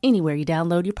podcast anywhere you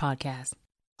download your podcast.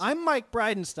 I'm Mike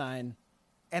Bridenstine,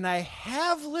 and I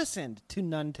have listened to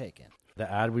None Taken. The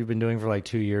ad we've been doing for like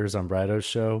 2 years on Brido's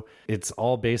show, it's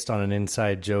all based on an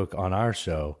inside joke on our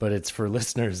show, but it's for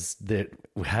listeners that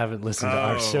haven't listened to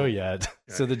our show yet.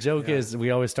 So the joke is we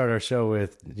always start our show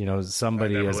with,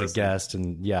 somebody as a guest,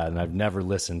 and I've never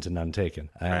listened to None Taken.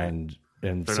 And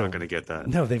they're not going to get that.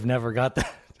 No, they've never got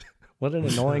that. What an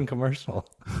annoying commercial.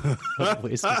 What a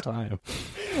waste of time.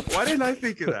 Why didn't I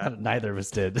think of that? Neither of us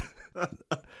did.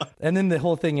 And then the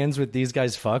whole thing ends with these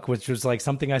guys fuck, which was like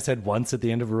something I said once at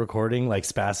the end of a recording, like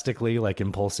spastically, like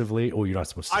impulsively. Oh, you're not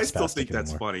supposed to say I still think anymore.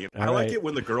 That's funny. All I like right. it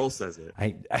when the girl says it.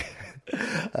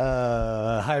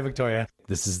 Hi, Victoria.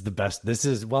 This is the best. This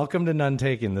is welcome to None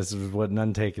Taken. This is what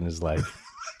None Taken is like.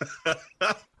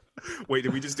 Wait,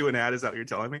 did we just do an ad? Is that what you're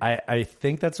telling me? I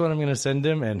think that's what I'm going to send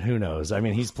him, and who knows? I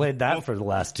mean, he's played that for the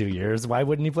last 2 years. Why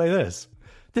wouldn't he play this?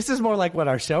 This is more like what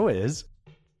our show is.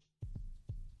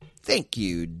 Thank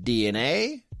you,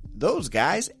 DNA. Those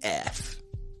guys F.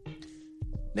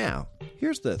 Now,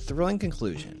 here's the thrilling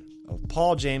conclusion of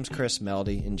Paul, James, Chris,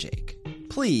 Melody, and Jake.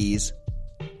 Please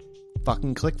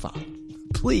fucking click follow.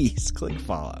 Please click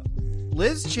follow.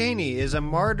 Liz Cheney is a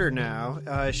martyr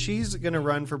now. She's going to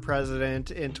run for president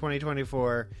in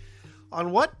 2024.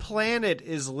 On what planet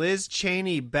is Liz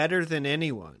Cheney better than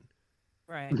anyone?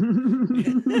 Right.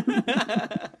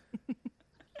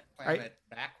 Planet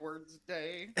Backwards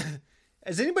Day.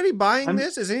 Is anybody buying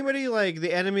this? Is anybody like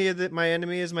the enemy of my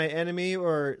enemy is my enemy,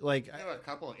 or like? I know a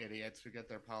couple of idiots who get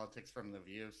their politics from The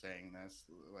View saying this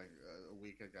like a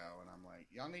week ago, and I'm like,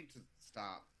 y'all need to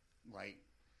stop. Like,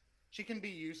 she can be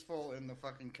useful in the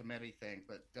fucking committee thing,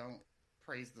 but don't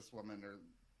praise this woman or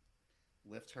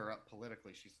lift her up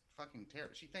politically. She's fucking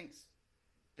terrible. She thinks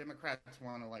Democrats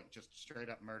want to like just straight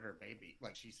up murder baby.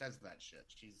 Like, she says that shit.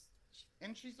 She's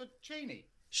a Cheney.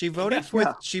 She voted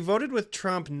with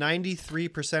Trump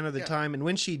 93% of the time, and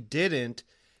when she didn't,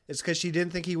 it's because she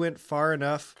didn't think he went far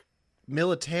enough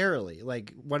militarily,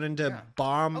 like wanting to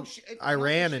bomb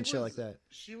Iran and shit like that.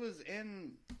 She was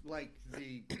in like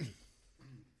the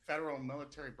federal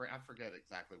military. I forget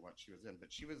exactly what she was in,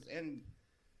 but she was in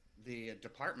the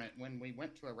department when we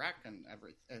went to Iraq and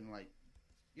everything. And like,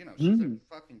 you know, she's a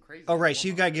fucking crazy. Oh right,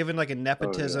 she got given like a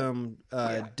nepotism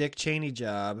Dick Cheney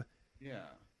job. Yeah.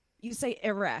 You say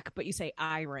Iraq, but you say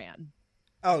Iran.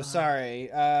 Oh, sorry.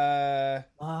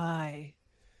 Why?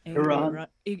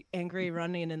 Angry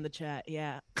running in the chat.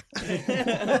 Yeah.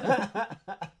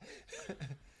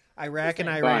 Iraq and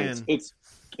Iran. Fine.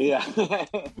 Yeah.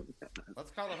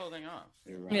 Let's call the whole thing off.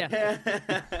 Yeah.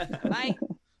 Bye.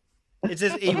 Is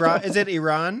it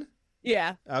Iran?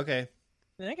 Yeah. Okay.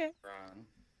 Okay.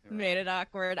 Made it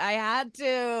awkward. I had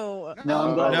to.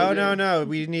 No.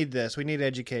 We need this. We need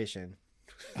education.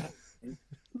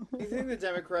 Do you think the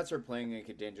Democrats are playing like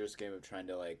a dangerous game of trying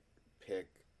to like pick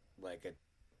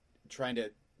trying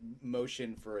to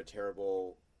motion for a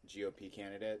terrible GOP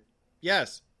candidate?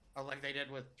 Yes. Oh, like they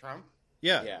did with Trump?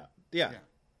 Yeah.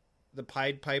 The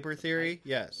Pied Piper theory?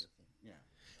 Yes. Yeah.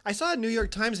 I saw a New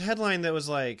York Times headline that was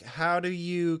like, how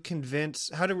do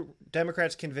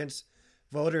Democrats convince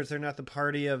voters they're not the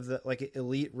party of the like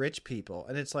elite rich people?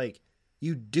 And it's like,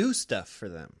 you do stuff for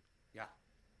them.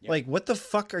 Yeah. Like, what the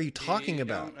fuck are you talking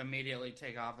about? Don't immediately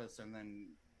take office and then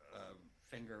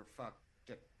finger fuck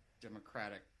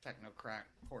Democratic technocrat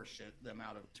horseshit them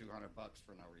out of $200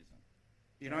 for no reason.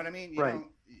 You know what I mean?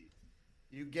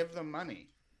 You give them money.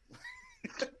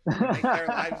 Make their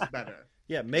lives better.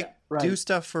 Yeah, do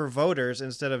stuff for voters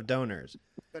instead of donors.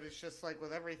 But it's just like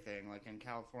with everything, like in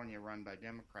California run by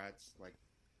Democrats, like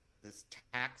this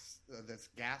tax, this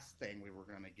gas thing we were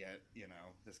going to get, you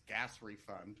know, this gas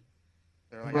refund.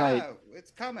 They're like, oh, it's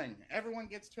coming. Everyone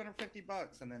gets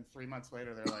 $250. And then 3 months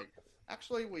later, they're like,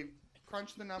 actually, we've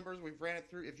crunched the numbers. We've ran it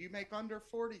through. If you make under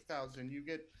 $40,000, you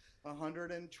get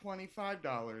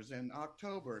 $125 in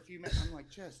October. If you make, I'm like,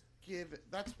 just give it.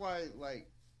 That's why,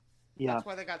 that's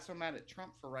why they got so mad at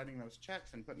Trump for writing those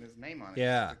checks and putting his name on it.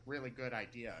 Yeah. It's a really good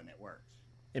idea, and it works.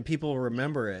 And people will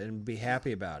remember it and be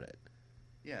happy about it.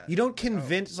 Yeah. You don't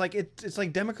convince, it's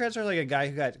like Democrats are like a guy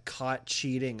who got caught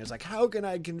cheating. It's like, how can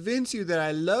I convince you that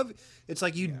I love? It's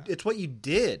like it's what you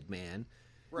did, man.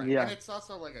 Right. Yeah. And it's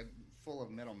also like full of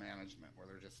middle management where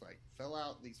they're just like, fill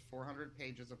out these 400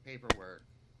 pages of paperwork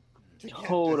to get this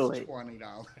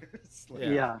 $20.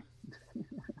 Yeah.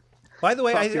 By the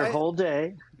way, your whole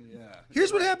day. Yeah.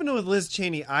 Here's what happened with Liz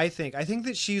Cheney. I think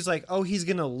that she's like, oh, he's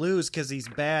gonna lose because he's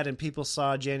bad, and people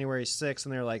saw January 6th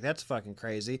and they're like, that's fucking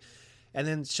crazy. And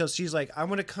then she's like, I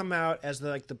want to come out as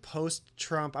the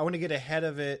post-Trump. I want to get ahead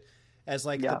of it as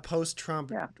the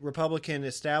post-Trump Republican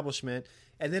establishment.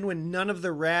 And then when none of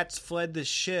the rats fled the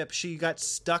ship, she got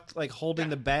stuck holding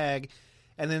the bag.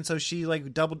 And then so she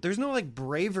doubled. There's no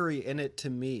bravery in it to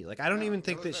me. I don't even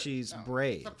think that she's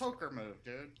brave. It's a poker move,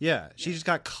 dude. Yeah, she just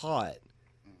got caught.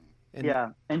 And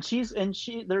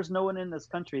there's no one in this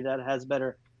country that has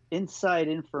better inside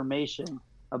information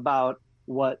about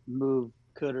what move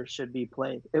could or should be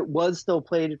played. It was still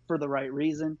played for the right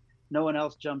reason. No one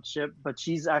else jumped ship, but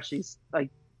she's actually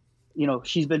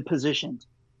she's been positioned.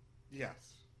 Yes.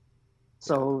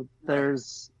 So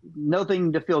there's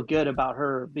nothing to feel good about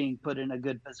her being put in a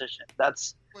good position.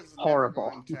 That's horrible.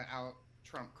 Going to out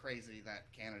Trump crazy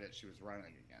that candidate she was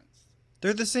running against.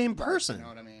 They're the same person. You know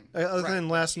what I mean? Other than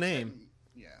last name.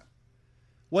 Yeah.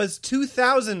 Was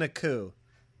 2000 a coup?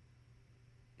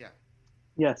 Yeah.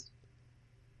 Yes.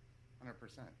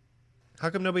 100%. How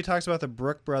come nobody talks about the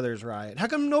Brooke Brothers riot? How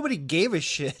come nobody gave a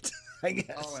shit? I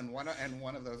guess. Oh, and one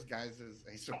of those guys is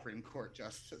a Supreme Court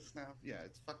justice now. Yeah,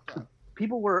 it's fucked up.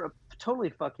 People were totally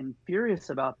fucking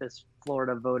furious about this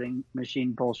Florida voting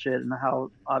machine bullshit and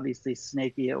how obviously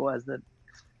snaky it was.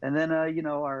 And then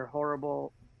our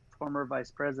horrible former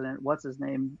vice president, what's his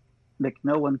name?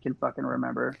 No one can fucking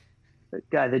remember. The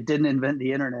guy that didn't invent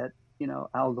the internet.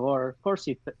 Al Gore. Of course,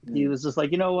 he was just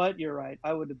like, you know what? You're right.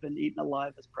 I would have been eaten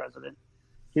alive as president.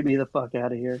 Get me the fuck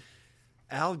out of here.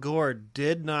 Al Gore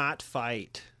did not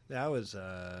fight. That was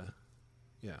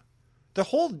yeah. The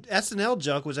whole SNL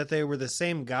joke was that they were the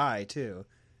same guy too.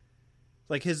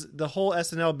 Like the whole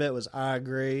SNL bit was I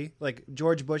agree. Like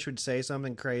George Bush would say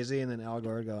something crazy and then Al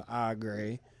Gore would go I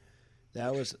agree.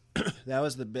 That was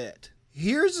the bit.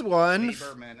 Here's one.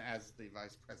 Lieberman as the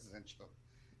vice presidential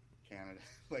candidate.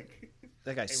 Like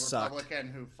that guy sucked. Republican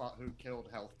who killed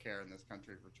healthcare in this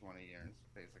country for 20 years,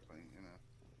 basically.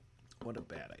 What a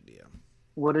bad idea.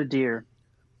 What a deer.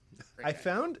 I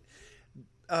found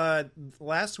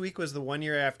last week was the 1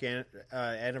 year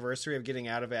anniversary of getting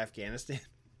out of Afghanistan.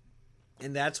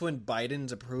 And that's when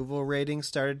Biden's approval rating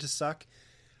started to suck.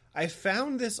 I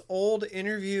found this old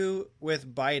interview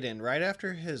with Biden right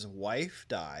after his wife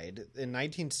died in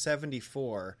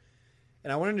 1974.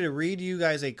 And I wanted to read you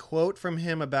guys a quote from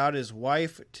him about his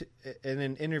wife in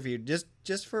an interview,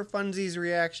 just for funsies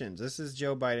reactions. This is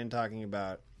Joe Biden talking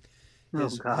about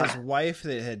his wife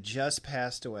that had just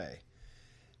passed away.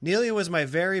 Nelia was my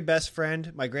very best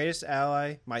friend, my greatest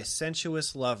ally, my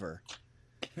sensuous lover.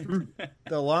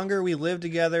 The longer we lived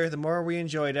together, the more we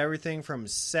enjoyed everything from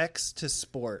sex to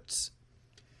sports.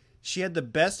 She had the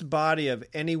best body of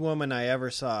any woman I ever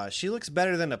saw. She looks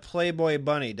better than a Playboy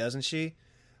bunny, doesn't she?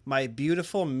 My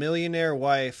beautiful millionaire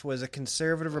wife was a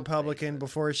conservative Republican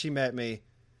before she met me.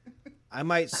 I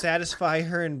might satisfy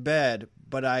her in bed,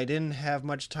 but I didn't have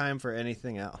much time for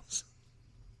anything else.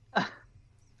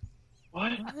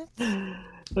 What?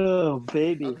 Oh,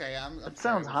 baby. Okay, that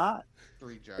sounds hot.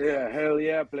 Yeah, hell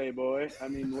yeah, Playboy. I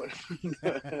mean, what?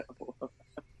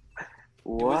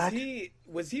 What?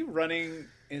 Was he running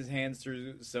his hands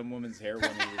through some woman's hair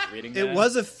when he was reading that? It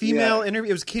was a female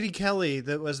interview. It was Kitty Kelly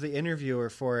that was the interviewer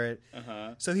for it.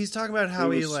 Uh-huh. So he's talking about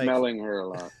how he was smelling her a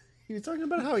lot. He was talking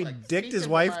about how he dicked his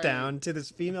wife down to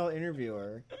this female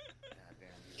interviewer.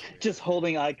 Just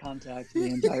holding eye contact the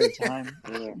entire time.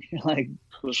 You're like,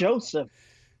 Joseph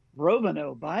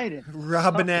Robinette Biden.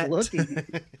 Robinette.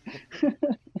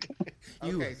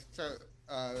 Okay, so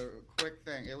quick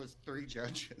thing. It was 3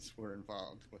 judges were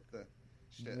involved with the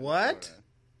shit. What?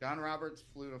 John Roberts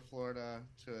flew to Florida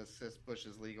to assist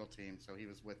Bush's legal team, so he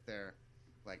was with their,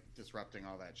 disrupting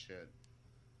all that shit.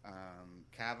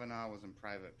 Kavanaugh was in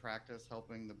private practice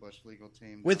helping the Bush legal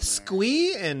team. With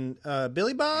Squee and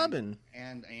Billy Bob and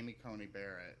Amy Coney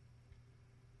Barrett.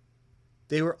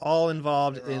 They were all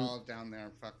involved They were all down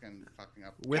there fucking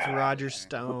up with Roger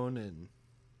Stone and.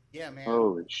 Yeah, man.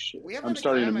 Holy shit! I'm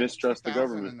starting to mistrust the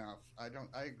government. Enough.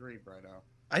 I agree, Brido.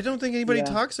 I don't think anybody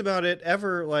talks about it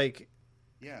ever,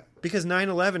 Yeah. Because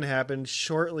 9/11 happened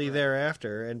shortly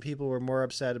thereafter, and people were more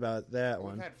upset about that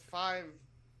one. We've had 5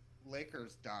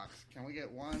 Lakers docs. Can we get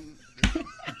one?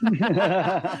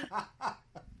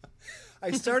 I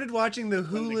started watching the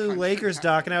Hulu Lakers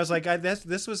doc, and I was like,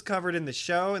 this was covered in the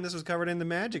show, and this was covered in the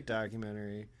Magic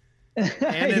documentary,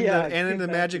 and in the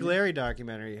Magic Larry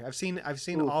documentary. I've seen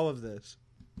all of this.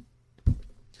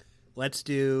 Let's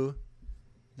do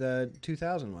the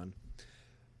 2000 one.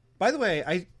 By the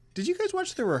way, did you guys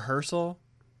watch The Rehearsal?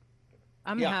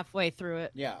 I'm halfway through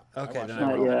it. Yeah. Okay, I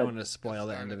don't want to spoil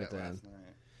the end of it then.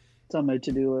 It's on my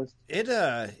to-do list. It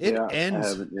ends. I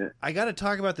haven't yet. I got to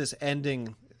talk about this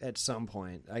ending at some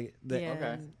point.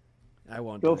 Okay. I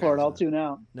won't. Go for it. I'll tune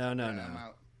out. No.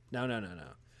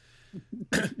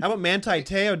 How about Manti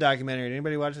Te'o documentary? Did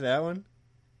anybody watch that one?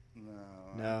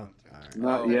 No.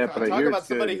 Not yet, but I talk hear about it's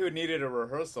somebody good. who needed a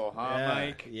rehearsal, huh,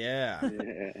 Mike? Yeah.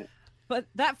 But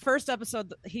that first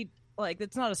episode,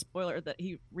 it's not a spoiler that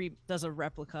he does a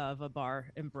replica of a bar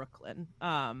in Brooklyn.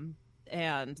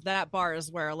 And that bar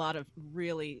is where a lot of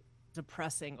really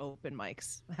depressing open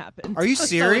mics happen. Are you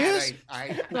serious?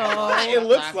 It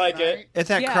looks like it. It's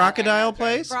that Crocodile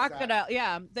place? Crocodile,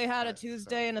 yeah. They had a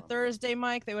Tuesday and a Thursday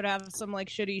mic. They would have some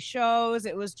shitty shows.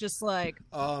 It was just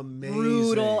amazing.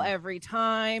 Brutal every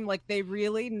time. They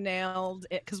really nailed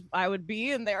it, because I would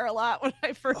be in there a lot when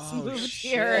I first moved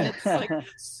here, and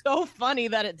it's so funny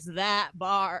that it's that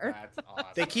bar. That's awesome.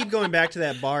 They keep going back to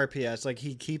that bar, P.S.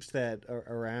 He keeps that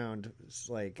around. It's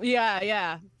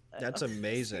yeah. That's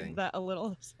amazing. I've seen that a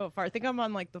little so far. I think I'm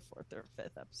on the 4th or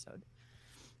 5th episode.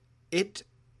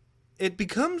 It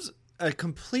becomes a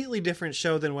completely different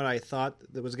show than what I thought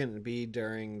that was going to be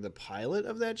during the pilot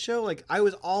of that show. I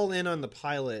was all in on the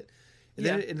pilot, and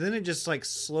then it just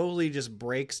slowly just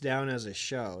breaks down as a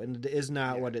show, and it is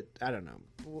not what it. I don't know.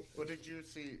 What did you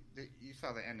see? You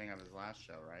saw the ending of his last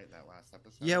show, right? That last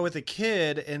episode. Yeah, with a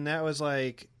kid, and that was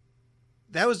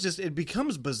just. It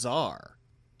becomes bizarre.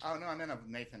 Oh no, I meant of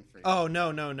Nathan Freed. Oh no!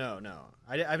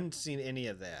 I haven't seen any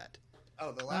of that.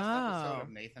 the last episode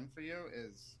of Nathan for You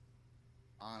is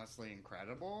honestly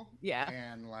incredible. Yeah.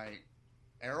 And like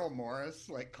Errol Morris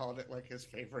like called it like his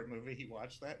favorite movie he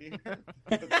watched that year.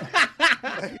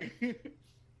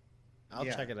 I'll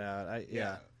check it out.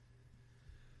 Yeah.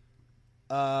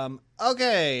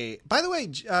 Okay. By the way,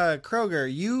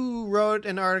 Kroger, you wrote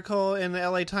an article in the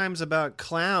LA Times about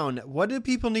Clown. What do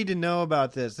people need to know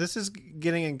about this? This is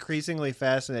getting increasingly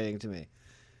fascinating to me.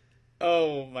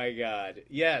 Oh my God!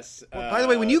 Yes. By the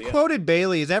way, when you quoted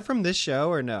Bailey, is that from this show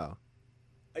or no?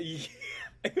 It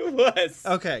was.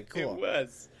 Okay, cool. It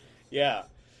was. Yeah.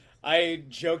 I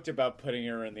joked about putting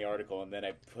her in the article, and then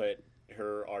I put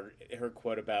her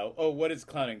quote about, "Oh, what is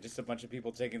clowning? Just a bunch of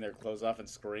people taking their clothes off and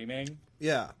screaming."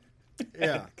 Yeah.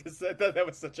 Yeah. Because I thought that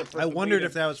was such a. I wondered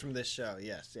if that was from this show.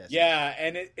 Yes. Yeah,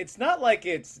 and it's not like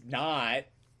it's not.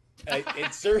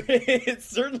 It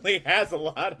certainly has a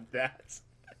lot of that.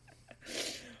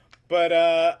 But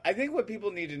I think what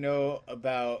people need to know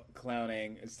about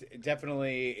clowning is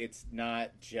definitely it's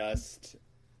not just,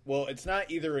 well, it's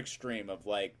not either extreme of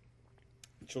like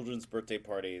children's birthday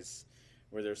parties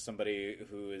where there's somebody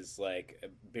who is like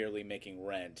barely making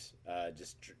rent,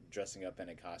 just dressing up in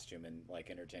a costume and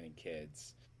like entertaining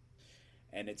kids.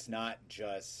 And it's not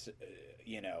just,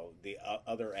 the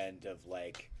other end of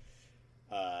like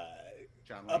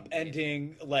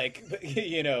upending, like,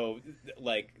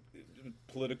 like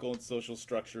political and social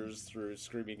structures through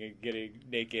screaming and getting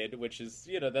naked, which is,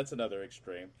 that's another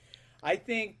extreme. I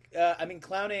think,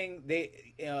 clowning,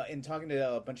 they, in talking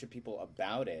to a bunch of people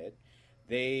about it,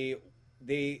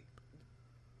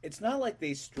 it's not like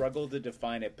they struggle to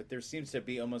define it, but there seems to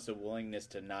be almost a willingness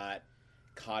to not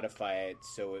codify it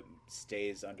so it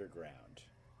stays underground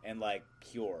and like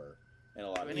pure in a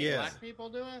lot of ways. Any black people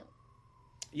do it?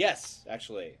 Yes,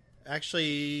 actually.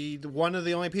 Actually, one of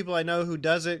the only people I know who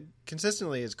does it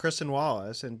consistently is Kristen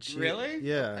Wallace, and she, really?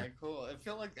 Yeah. Okay, cool. I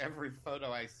feel like every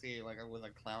photo I see, like with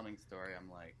a clowning story,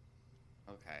 I'm like,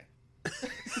 okay.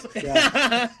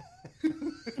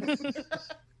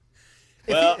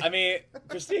 Well,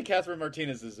 Christina Catherine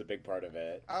Martinez is a big part of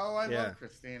it. Oh, I love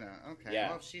Christina. Okay. Yeah.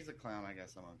 Well, if she's a clown, I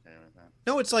guess I'm okay with that.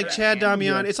 No, it's like Chad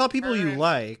Damian. It's all people you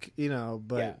like,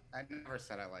 but... Yeah. I never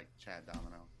said I like Chad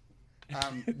Domino.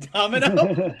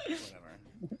 Domino?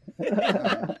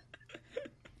 Whatever.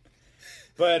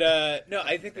 But, no,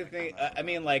 I think the thing...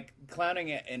 clowning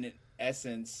in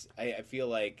essence, I feel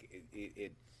like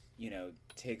it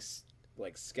takes,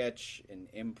 like, sketch and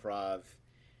improv...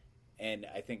 And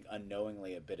I think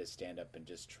unknowingly a bit of stand-up and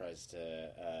just tries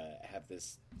to have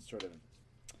this sort of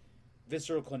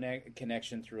visceral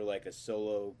connection through like a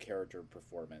solo character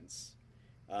performance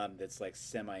that's like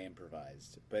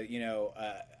semi-improvised. But,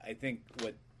 I think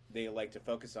what they like to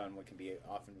focus on, what can be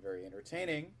often very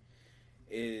entertaining,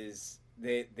 is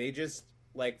they just,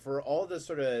 like, for all the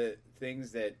sort of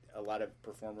things that a lot of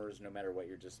performers, no matter what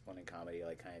your discipline in comedy,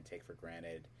 like kind of take for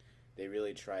granted, they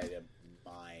really try to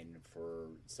mine for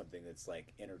something that's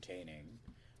like entertaining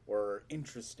or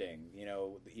interesting,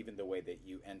 even the way that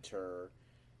you enter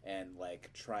and like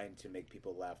trying to make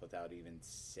people laugh without even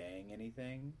saying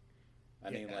anything. I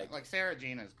mean, like Sarah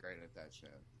Gina's great at that shit.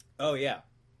 Oh yeah.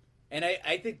 And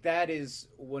I think that is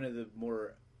one of the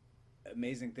more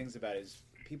amazing things about it is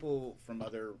people from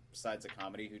other sides of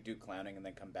comedy who do clowning and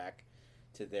then come back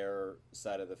to their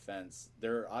side of the fence.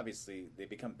 They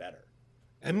become better.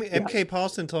 MK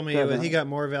Paulson told me he got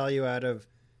more value out of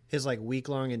his like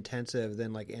week-long intensive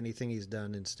than like anything he's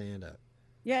done in stand-up.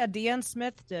 Yeah, Deanne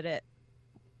Smith did it.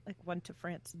 Like went to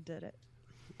France and did it.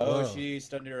 Oh, she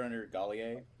studied under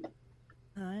Gallier?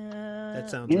 That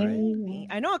sounds right.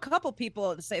 I know a couple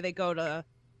people that say they go to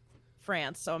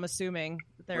France, so I'm assuming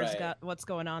there's got what's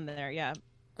going on there. Yeah.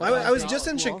 Well, I was just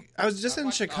in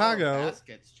Chicago.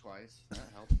 Baskets twice. That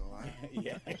helps a lot.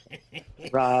 Yeah.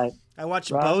 Right. I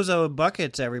watched Bozo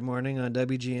Buckets every morning on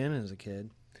WGN as a kid.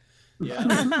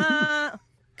 Yeah.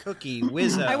 Cookie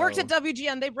Wizzo. I worked at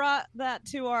WGN. They brought that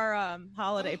to our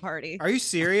holiday party. Are you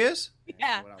serious?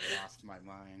 Yeah. I lost my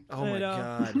mind. Oh my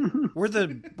god.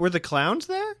 Were the clowns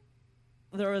there?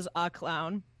 There was a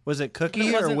clown. Was it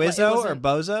Cookie or Wizzo or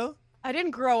Bozo? I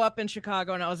didn't grow up in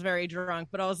Chicago and I was very drunk,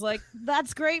 but I was like,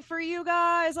 that's great for you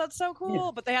guys. That's so cool.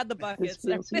 Yeah. But they had the buckets.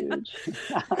 The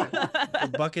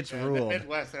buckets rule. In the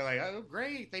Midwest, they're like, oh,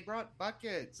 great. They brought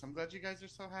buckets. I'm glad you guys are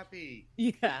so happy.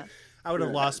 Yeah. I would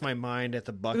have lost my mind at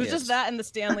the buckets. It was just that and the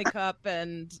Stanley Cup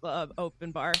and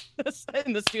open bar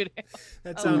in the studio.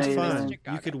 That sounds fun.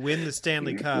 You could win the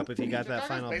Stanley Cup if you got that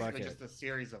final basically bucket. Just a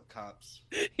series of cups.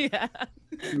 Yeah.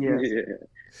 Yeah.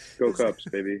 Go Cups,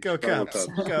 baby. Go Cups.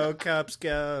 Go Cups,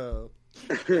 go.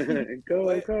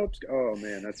 Go Cups. Oh,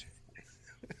 man, that's...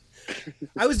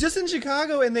 I was just in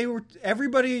Chicago, and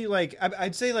everybody, like,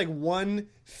 I'd say like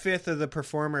 1/5 of the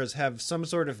performers have some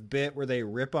sort of bit where they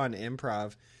rip on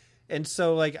improv. And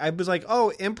so, like, I was like,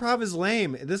 oh, improv is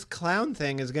lame. This clown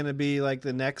thing is going to be, like,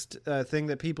 the next thing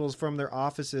that people from their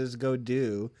offices go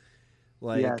do,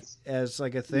 like, as,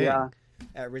 like, a thing. Yeah.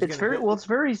 It's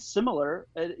very similar.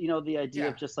 The idea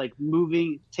of just, like,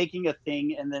 taking a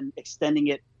thing and then extending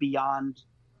it beyond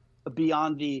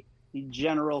the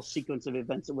general sequence of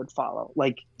events that would follow,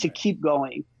 like, to keep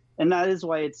going. And that is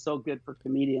why it's so good for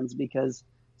comedians, because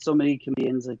so many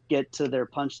comedians get to their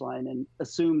punchline and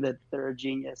assume that they're a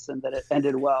genius and that it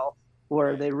ended well,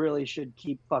 where they really should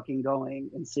keep fucking going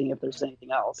and seeing if there's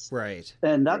anything else. Right.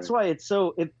 And that's why it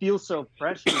feels so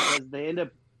fresh, because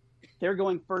they're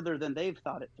going further than they've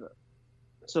thought it through.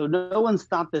 So no one's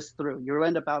thought this through. You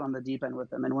end up out on the deep end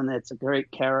with them. And when it's a great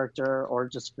character or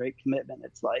just great commitment,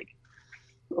 it's like,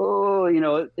 oh,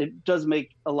 it does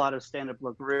make a lot of stand-up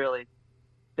look really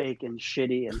fake and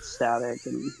shitty and static,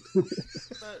 and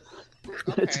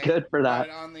it's good for that.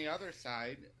 But on the other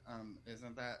side,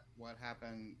 isn't that what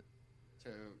happened to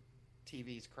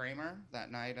TV's Kramer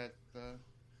that night at the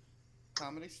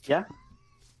Comedy Store?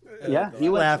 Yeah, he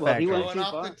went going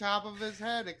off the top of his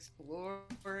head,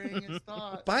 exploring his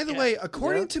thoughts. By the way,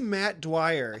 according to Matt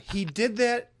Dwyer, he did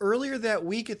that earlier that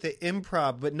week at the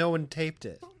Improv, but no one taped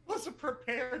it. Wasn't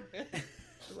prepared.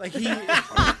 Like he.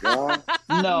 No.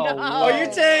 Oh,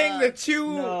 you're saying the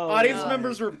two audience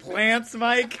members were plants,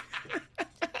 Mike?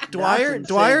 Dwyer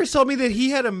told me that he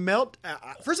had a melt.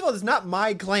 First of all, it's not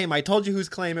my claim. I told you whose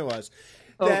claim it was.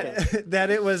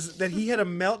 That he had a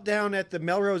meltdown at the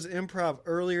Melrose Improv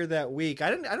earlier that week. I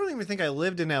don't even think I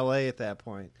lived in LA at that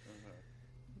point.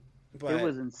 But it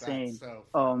was insane.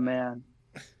 Oh man,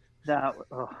 that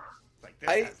like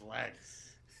this has legs.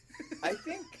 I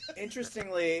think,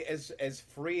 interestingly, as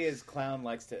free as Clown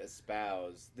likes to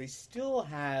espouse, they still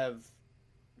have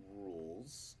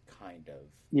rules, kind of,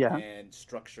 and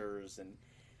structures, and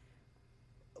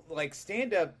like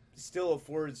stand-up still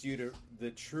affords you the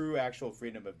true, actual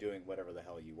freedom of doing whatever the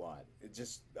hell you want. It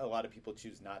just a lot of people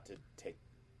choose not to take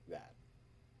that.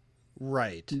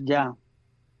 Right. Yeah.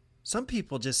 Some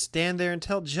people just stand there and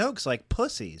tell jokes like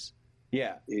pussies.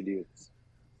 Yeah, idiots.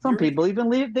 Some people even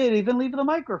leave the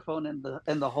microphone in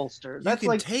the holster. That's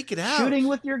like take it out. Shooting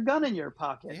with your gun in your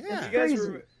pocket. Yeah. You guys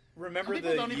remember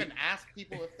people don't even ask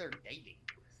people if they're dating.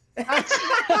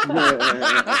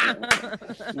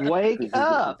 Wake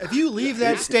up. If you leave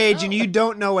that stage and you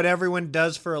don't know what everyone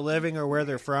does for a living or where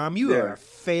they're from, you are a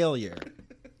failure.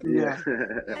 Yeah.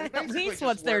 At least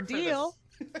what's their deal?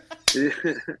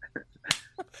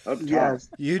 Yes.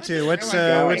 You two, what's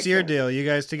your deal? You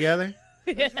guys together?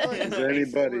 Is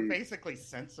anybody? We're basically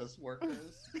census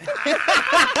workers.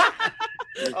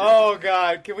 Oh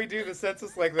God, can we do the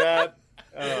census like that?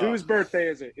 Whose birthday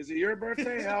is it? Is it your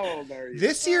birthday? How old are you?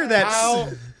 This year, all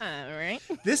right.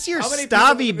 This year,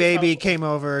 Stavi baby came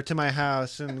over to my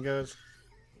house and goes.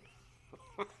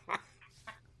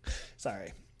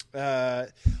 Sorry.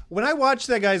 When I watch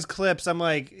that guy's clips, I'm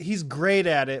like, he's great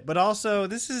at it, but also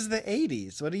this is the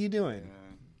 '80s. What are you doing?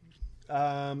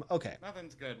 Okay.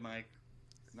 Nothing's good, Mike.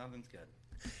 Nothing's good.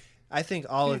 I think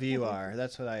all of you are.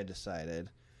 That's what I decided.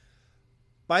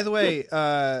 By the way,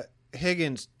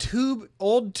 Higgins,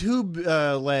 old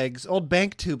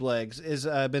bank tube legs is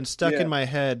been stuck in my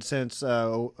head since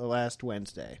last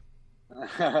Wednesday.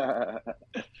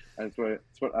 That's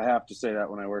what I have to say that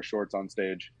when I wear shorts on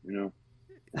stage, you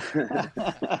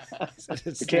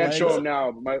can't show them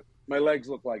now, but my legs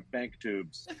look like bank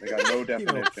tubes. They got no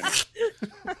definition.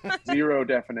 Zero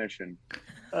definition.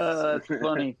 That's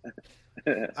funny.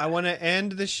 I want to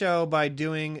end the show by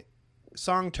doing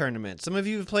song tournament. Some of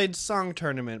you have played song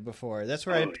tournament before. That's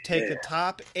where I take the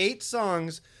top 8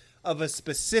 songs of a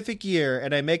specific year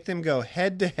and I make them go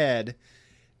head to head.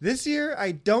 This year,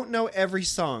 I don't know every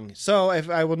song, so if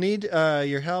I will need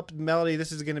your help, Melody,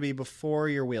 this is going to be before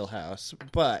your wheelhouse.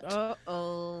 But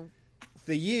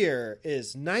the year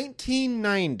is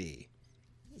 1990.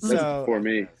 So for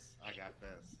me, I got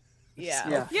this.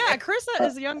 Yeah. Chris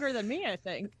is younger than me, I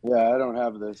think. Yeah, I don't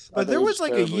have this. But there was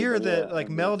like a year that like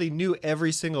Melody knew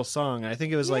every single song. I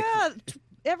think it was like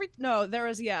there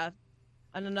was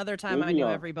and another time I knew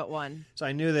every but one. So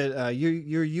I knew that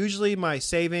you're usually my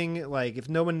saving. Like if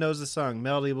no one knows the song,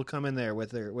 Melody will come in there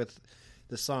with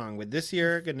the song. With this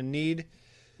year, gonna need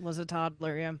was a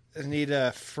toddler. Yeah, need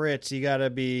Fritz. You gotta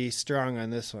be strong on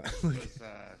this one. Was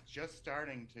just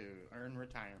starting to earn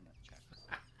retirement checks.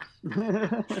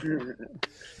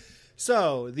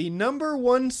 So the number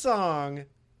one song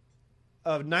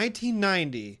of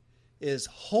 1990 is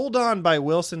 "Hold On" by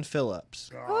Wilson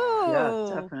Phillips. Oh. Oh,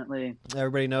 Yeah, definitely.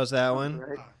 Everybody knows that one.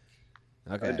 Right.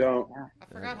 Okay. I don't. I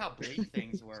forgot how big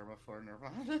things were before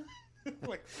Nirvana.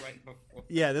 Like right before.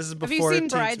 Yeah, this is have before. you seen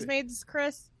Teen Bridesmaids,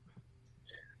 Chris?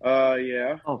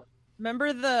 Yeah. Oh,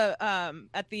 Remember the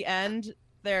at the end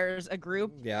there's a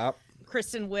group, Yeah.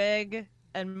 Kristen Wiig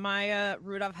and Maya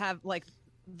Rudolph have like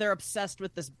they're obsessed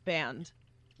with this band,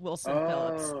 Wilson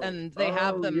Phillips, and they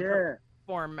have them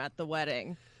perform at the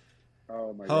wedding.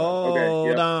 Oh my Hold god. Okay,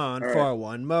 yep. on All right. for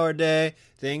one more day.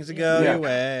 Things will go your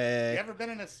way. You ever been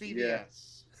in a CVS?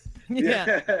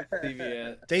 Yeah.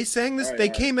 CVS. They sang this. All right, They all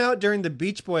right. came out during the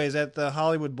Beach Boys at the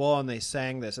Hollywood Bowl, and they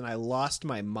sang this, and I lost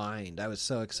my mind. I was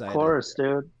so of excited. course,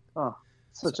 dude. Oh,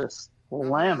 such a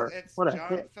slammer. It's What a John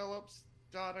hit. Phillips'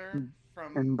 daughter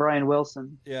from And Brian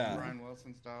Wilson. Yeah. Brian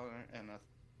Wilson's daughter,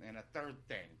 and a third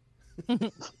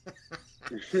thing.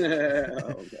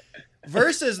 Okay.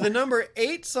 Versus the number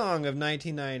 8 song of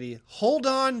 1990, "Hold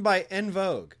On" by En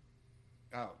Vogue.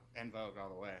 Oh, En Vogue all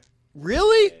the way.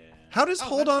 Really? How does Oh,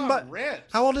 "Hold that On" by song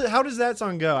rips. how does that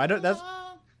song go? I don't. That's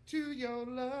To your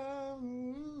love.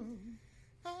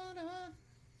 Hold on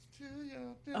to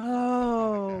your.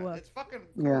 Oh. my God. It's fucking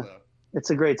cool Yeah. though. It's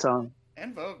a great song.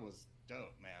 En Vogue was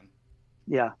dope, man.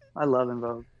 Yeah, I love En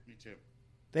Vogue. Me too.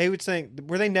 they would sing.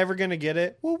 Were they never gonna get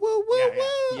it? Woo woo woo Yeah,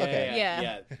 woo. Yeah, Okay.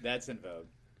 Yeah. that's In Vogue.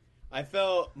 I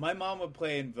felt my mom would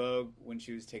play In Vogue when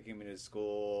she was taking me to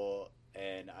school,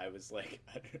 and I was like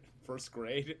first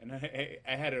grade, and I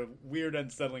had a weird,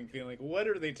 unsettling feeling. Like, what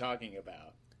are they talking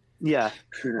about? Yeah.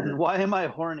 And why am I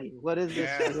horny? What is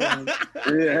this?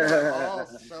 They're all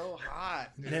so hot.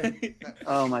 Dude. That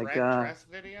Oh my red God. dress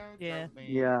video Yeah. drove me-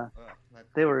 Yeah. that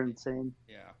They were drove me- insane.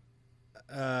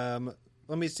 Yeah.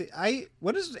 Let me see.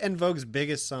 What is En Vogue's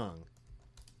biggest song?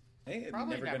 I think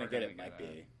Probably Never Gonna Never Get Gonna It might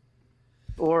Get be.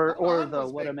 Or Hold On the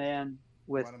was What a big. Man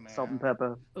with What a Man. Salt and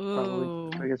Pepper. Probably Ooh.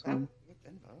 the biggest That one. was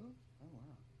En Vogue?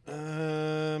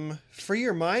 Oh wow. Free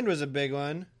Your Mind was a big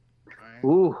one. Right.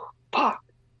 Ooh, fuck.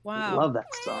 Wow. Love that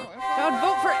song. I would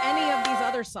vote for any of these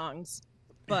other songs,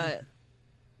 but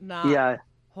not Yeah.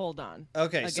 Hold On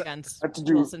Okay, so against I have to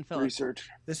do Wilson Phillips. research.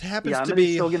 this happens Yeah, I'm to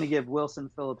be still going to give Wilson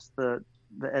Phillips the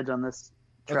edge on this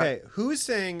track. okay. Who's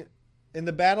saying in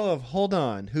the battle of Hold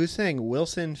On? Who's saying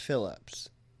Wilson Phillips?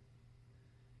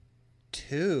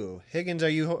 2. Higgins, are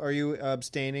you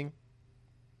abstaining?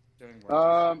 Doing what?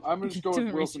 I'm just going with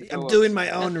Doing Wilson research. I'm Phillips. doing my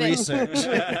own Nothing. research.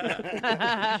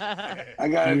 I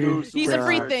gotta do some He's a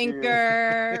free research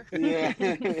here. thinker.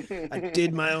 Yeah. I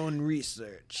did my own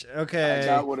research. I Okay.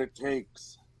 got what it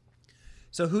takes.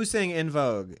 So who's saying En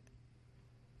Vogue?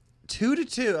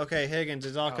 2-2. Okay, Higgins,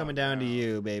 it's all coming down to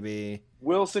you, baby.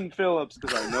 Wilson Phillips,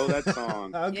 because I know that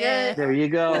song. Okay. Yeah. There you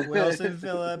go. Wilson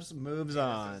Phillips moves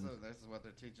on. This is what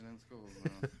they're teaching in schools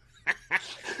now.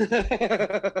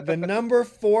 The number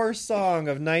 4 song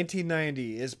of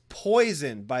 1990 is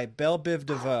 "Poison" by Belle Biv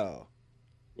DeVoe.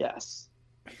 Yes.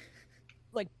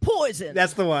 Like poison.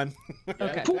 That's the one. Okay.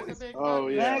 That's a big Oh,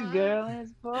 butt. yeah. That girl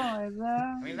is poison.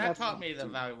 I mean, that taught me the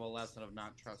valuable lesson of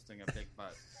not trusting a big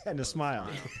butt. And a smile.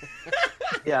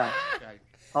 Yeah. I-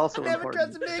 Also Never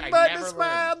important. trust a big I butt to never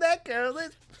smile. learned. That girl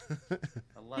is.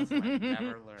 A lesson I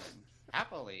never learned.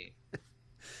 Happily.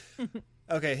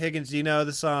 Okay, Higgins, do you know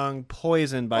the song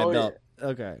 "Poison" by Oh, Belle?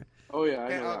 Okay. Oh yeah, I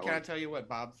Can, know that can I one. tell you what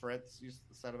Bob Fritz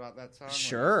said about that song? when it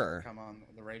Sure. Come on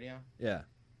the radio. Yeah.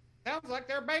 Sounds like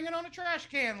they're banging on a trash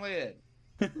can lid.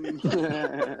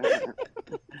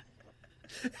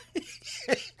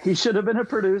 He should have been a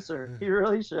producer. He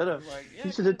really should have. Like, yeah,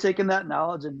 He should have taken that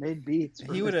knowledge and made beats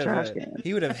for He his would trash have. can.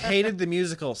 He would have hated the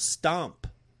musical Stomp.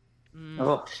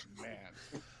 Oh, man.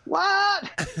 what?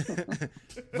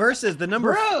 Versus the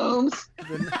number. Brooms?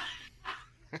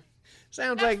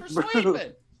 Sounds That's like for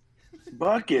sweeping.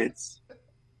 Buckets.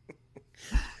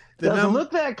 the Doesn't num-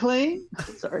 look that clean.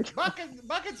 Sorry.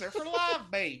 Buckets are for live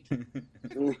bait.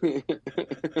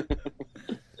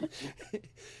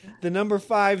 the number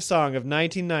 5 song of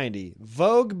 1990,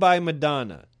 "Vogue" by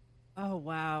Madonna. Oh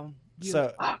wow. You-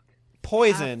 So,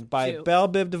 "Poison" have by to. Belle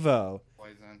Biv DeVoe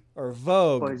Poison. or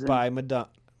 "Vogue" Poison. by Madonna.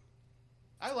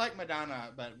 I like Madonna,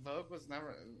 but Vogue's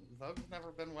never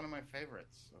been one of my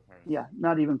favorites of hers. Yeah,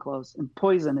 not even close. And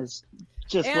Poison is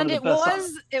just one and of it the best was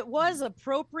songs. it was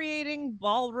appropriating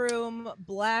ballroom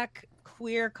black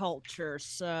queer culture.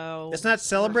 So It's not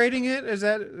celebrating it. Is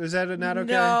that not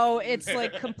okay? No, it's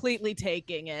like completely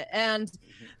taking it. And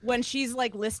when she's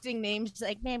like listing names, she's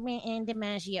like Mary and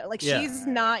DiMaggio. Like Yeah. she's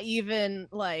not even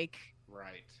like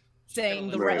Right. saying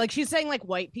the Right. right, like she's saying like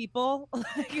white people.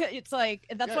 Like, it's like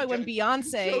that's Yeah, why when Joe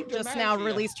Beyonce just now DiMaggio.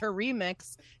 released her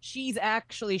remix, she's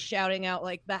actually shouting out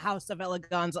like the House of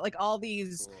Eleganza, like all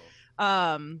these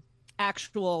Cool.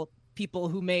 actual people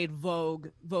who made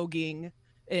voguing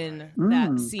in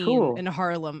that scene cool. in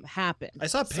Harlem happened. I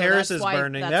saw So Paris that's is why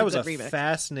Burning. that's That was a good remix.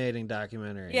 fascinating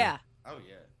documentary. Yeah. Oh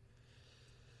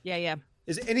yeah. Yeah.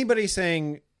 Is anybody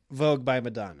saying Vogue by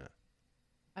Madonna?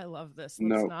 I love this.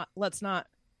 No. Let's not.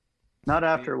 Not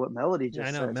after what Melody just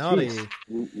I said. know, Melody.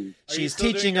 Jeez. She's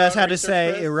teaching us how to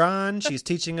say Iran. She's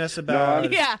teaching us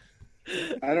about. Yeah.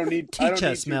 I don't need. Teach I don't need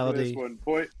us, to for Melody. this one.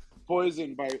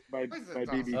 Poison by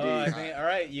BBD. Oh, I think, all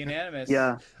right, unanimous.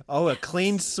 Yeah. Oh, a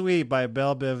clean sweep by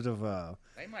Belle Biv DeVoe.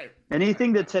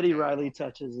 Anything that Teddy Riley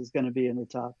touches is going to be in the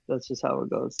top. That's just how it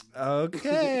goes.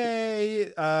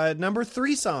 Okay. Number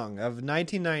 3 song of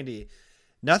 1990.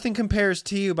 Nothing Compares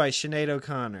to You by Sinead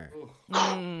O'Connor.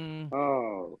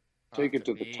 Oh, take it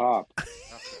to the top.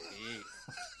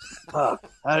 Fuck,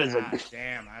 that is a.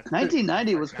 Damn.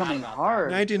 1990 was coming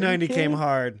hard. 1990 came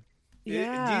hard. Do you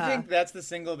think that's the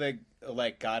single that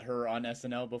like got her on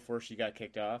SNL before she got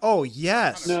kicked off? Oh,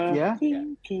 yes. Yeah.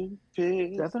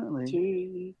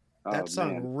 Definitely. That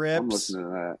song rips. I'm listening to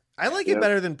that. I like it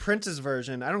better than Prince's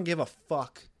version. I don't give a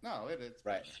fuck. No, it is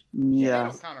right.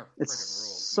 Yeah. It's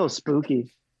so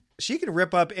spooky. She can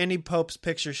rip up any Pope's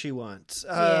picture she wants.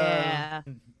 Yeah.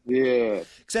 Yeah.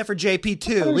 Except for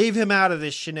JP2. Leave him out of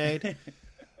this, Sinead.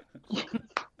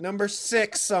 Number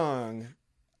 6 song.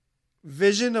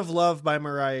 Vision of Love by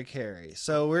Mariah Carey.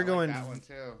 So we're going that one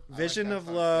too. Vision of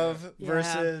Love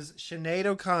versus Sinead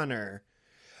O'Connor.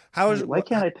 How is Why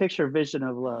can't I picture Vision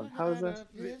of Love? How is that?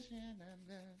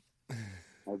 I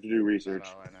have to do research.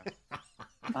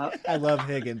 I love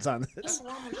Higgins on this. That's the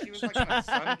one when she was like in a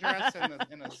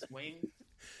sundress in a swing.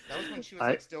 That was when she was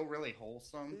like still really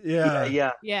wholesome.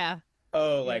 Yeah.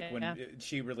 Oh, like when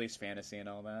she released Fantasy and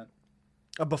all that.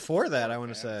 Before that, I want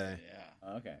to say.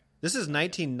 Yeah. Okay. This is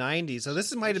 1990, so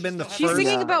this might have been the She's first.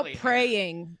 singing about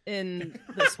praying in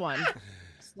this one.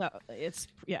 So it's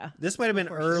This might have been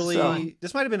early.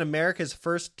 This might have been America's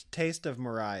first taste of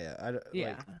Mariah.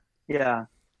 Yeah. Yeah,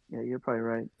 you're probably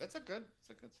right. It's a good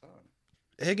song.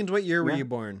 Higgins, what year were you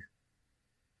born?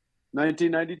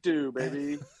 1992,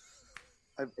 baby.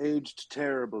 I've aged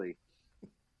terribly.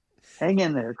 Hang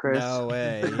in there, Chris. No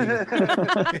way.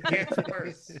 It gets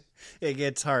worse. It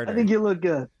gets harder. I think you look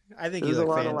good. I think There's you a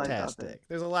look lot of life out fantastic.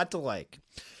 There's a lot to like.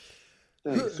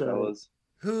 Thanks, fellas.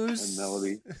 Who's and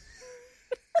Melody?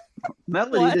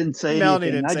 Melody didn't say Melody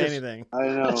anything. didn't say anything. I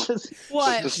know.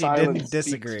 What? The She silence didn't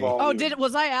disagree. speaks Oh, volumes.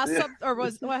 was I asked something, or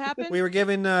was what happened? We were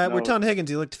giving. We're telling Higgins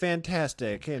he looked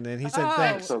fantastic, and then he said Oh,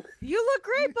 thanks. You look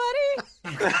great, buddy.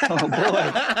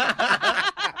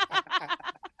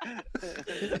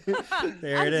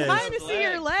 There it is. I'm trying to see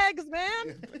your legs,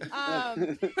 man.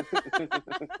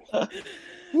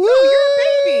 Woo! You're a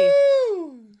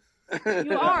baby.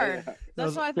 You are.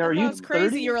 That's why I Are thought that you was crazy.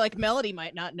 30? You were like, Melody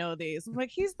might not know these. I'm like,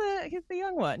 he's the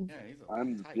young one.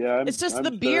 I'm It's just I'm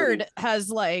the 30. beard has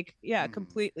like,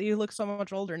 completely. You look so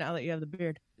much older now that you have the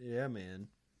beard. Yeah, man.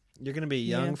 You're gonna be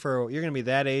young Yeah. You're gonna be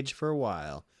that age for a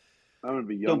while. I'm gonna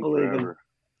be Don't young believe him. forever.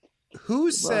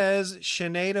 Who says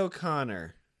Sinead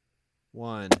O'Connor?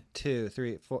 1, 2,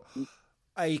 3, 4.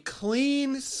 A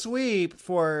clean sweep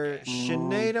for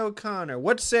Sinead O'Connor.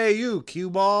 What say you, Cue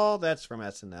Ball? That's from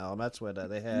SNL. That's what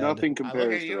they had. Nothing I compares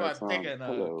look at to you. that I'm song. thinking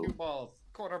Hello. cue balls,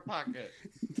 quarter pocket.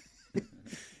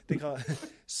 They call it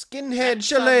Skinhead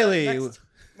Shillelagh.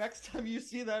 Next time you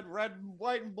see that red,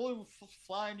 white, and blue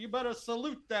flying, you better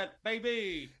salute that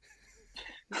baby.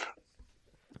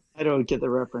 I don't get the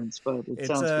reference, but it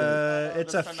sounds great.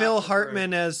 It's a Phil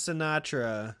Hartman as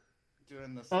Sinatra.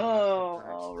 Doing the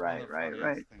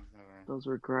Right. Those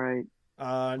were great.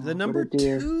 The number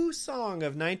 2 song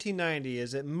of 1990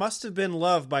 is "It Must Have Been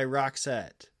Love" by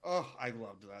Roxette. Oh, I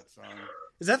loved that song.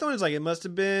 Is that the one that's like, "It must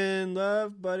have been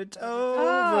love, but it's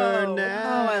over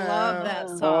now"? Oh, I love that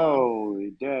song.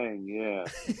 Holy dang, yeah.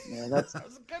 Yeah, that's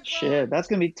shit. That's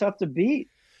gonna be tough to beat.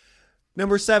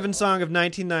 Number 7 song of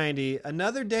 1990,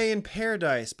 "Another Day in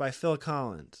Paradise" by Phil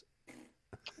Collins.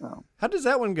 Oh. How does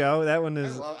that one go? That one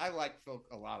is. I like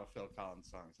a lot of Phil Collins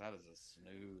songs. That is a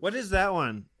snooze. What is that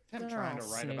one? Him They're trying to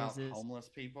all write about snoozes. homeless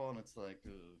people, and it's like,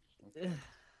 ugh.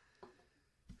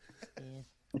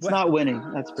 It's not winning,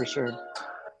 that's for sure.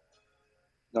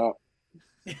 No.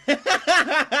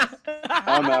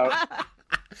 I'm out.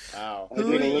 Wow. I did a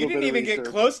little You bit didn't of even get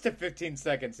research. close to 15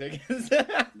 seconds, Higgins.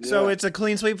 So it's a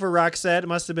clean sweep for Roxette. It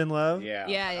must have been love. Yeah.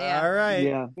 Yeah. All right.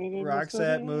 Yeah.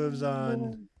 Roxette moves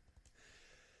on.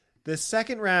 The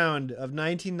second round of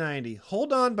 1990,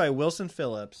 "Hold On" by Wilson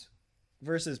Phillips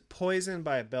versus "Poison"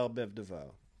 by Belle Biv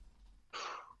DeVoe.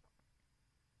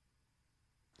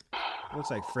 Looks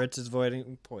like Fritz is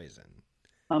voting Poison.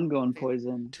 I'm going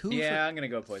Poison. Yeah, I'm gonna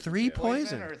go Poison. Three too.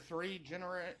 Poison. Or three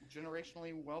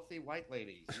generationally wealthy white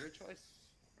ladies. Your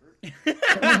choice.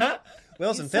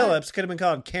 Wilson Phillips could have been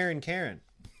called Karen.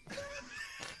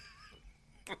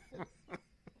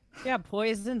 Yeah,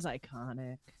 Poison's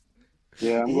iconic.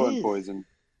 Yeah, I'm going Poison.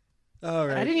 All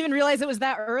right. I didn't even realize it was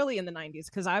that early in the 90s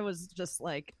because I was just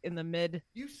like in the mid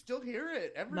You still hear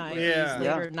it everywhere. 90s,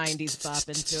 later 90s bop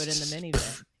into it in the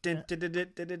minivan.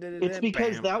 It's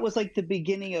because that was like the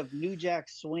beginning of New Jack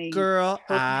Swing. Girl,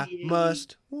 I permeating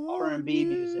must R&B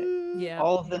music. Yeah.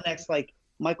 All of the next, like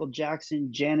Michael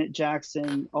Jackson, Janet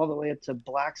Jackson, all the way up to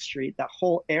Blackstreet. That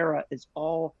whole era is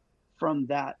all from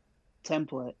that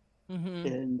template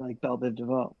in like Belle Biv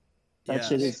DeVoe. That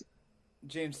shit is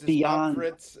James, does beyond. Bob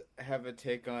Fritz have a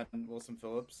take on Wilson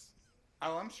Phillips?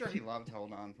 Oh, I'm sure he loved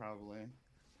Hold On, probably.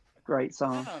 Great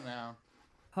song. I don't know.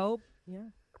 Hope, yeah.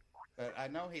 But I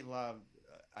know he loved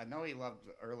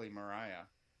early Mariah.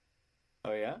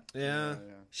 Oh yeah? Yeah.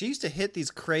 She used to hit these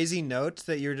crazy notes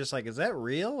that you're just like, is that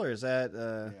real or is that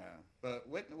Yeah. But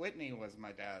Whitney was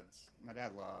my dad's. My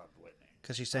dad loved Whitney.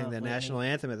 because she sang the national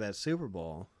anthem at that Super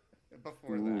Bowl?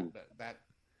 Before that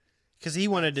Because he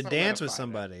wanted to dance with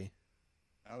solidified somebody.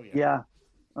 Oh yeah.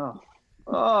 Yeah.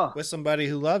 Oh. With somebody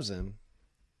who loves him.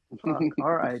 Fuck,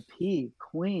 R.I.P.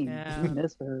 Queen. Yeah. We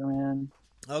miss her, man.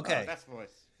 Okay. Oh, best voice.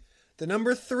 The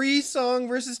number 3 song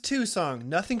versus 2 song.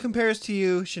 Nothing Compares to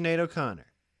You, Sinead O'Connor.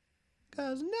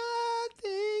 Because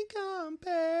nothing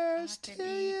compares to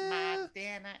you.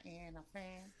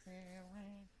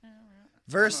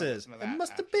 Versus, it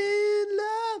must have been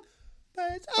love,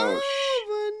 but it's over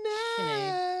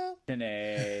now.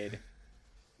 Sinead.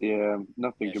 Yeah,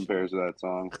 nothing compares to that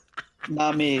song.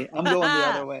 Not me. I'm going the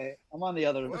other way. I'm on the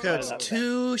other Okay, side. it's of that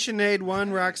 2 Sinead,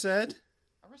 1 Roxette.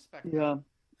 I respect Yeah.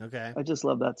 Okay. I just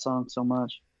love that song so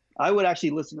much. I would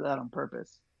actually listen to that on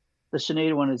purpose. The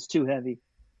Sinead one is too heavy.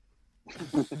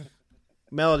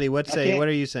 Melody, what can't-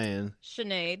 are you saying?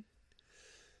 Sinead.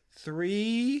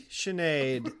 3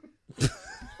 Sinead.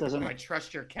 Doesn't I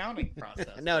trust your counting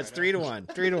process? No, it's 3-1.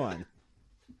 3-1.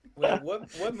 Well,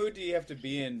 what mood do you have to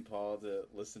be in, Paul, to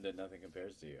listen to Nothing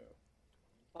Compares to You?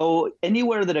 Oh,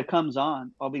 anywhere that it comes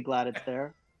on, I'll be glad it's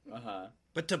there. Uh-huh.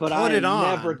 But to But put I'm it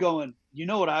on. never going, you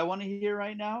know what I want to hear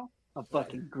right now? A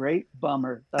fucking great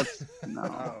bummer. That's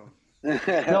no.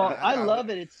 No, I love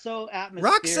it. It's so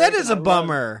atmospheric. Roxette is and a I love-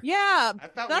 bummer. Yeah,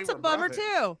 thought that's we a were bummer brothers.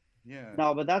 too. Yeah.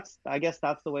 No, but I guess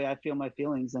that's the way I feel my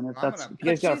feelings, and if I'm that's gonna- if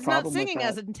you guys But got a she's not problem with singing that.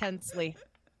 as intensely.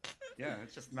 Yeah,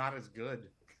 it's just not as good.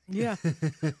 Yeah.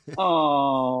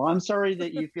 Oh, I'm sorry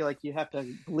that you feel like you have to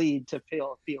bleed to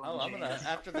feel feelings. Oh, I'm gonna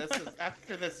after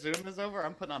this Zoom is over,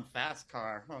 I'm putting on Fast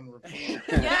Car on repeat.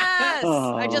 Yes,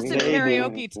 Oh, I just did baby.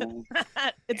 karaoke to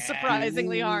that. It's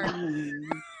surprisingly hard.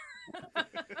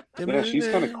 Yeah, she's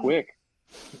kind of quick.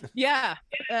 Yeah,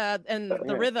 and the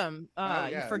Yeah. rhythm, Oh,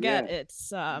 you yeah. forget Yeah.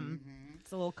 it's a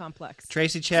little complex.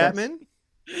 Tracy Chapman.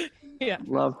 Yeah.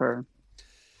 Love her.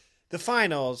 The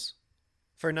finals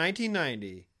for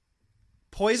 1990.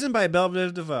 Poison by Belle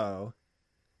Biv DeVoe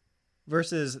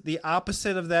versus the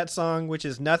opposite of that song, which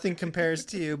is Nothing Compares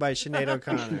to You by Sinead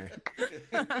O'Connor.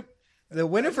 The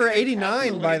winner for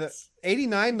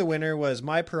 89 the winner was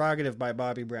My Prerogative by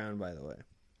Bobby Brown, by the way.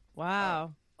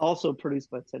 Wow. Also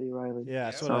produced by Teddy Riley. Yeah,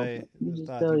 that's what So, I let me just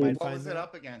thought tell you you. might What find was it that.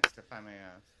 up against, if I may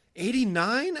ask?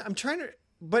 89? I'm trying to,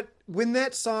 but when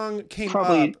that song came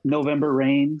Probably up, November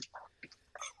Rain.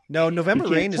 no, November You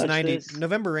Can't Rain is Touch 90. This.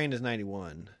 November Rain is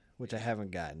 91, which I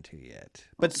haven't gotten to yet.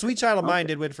 But Sweet Child of Mine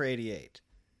did win for 88.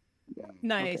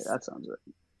 Nice. Okay, that sounds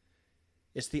right.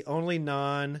 It's the only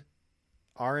non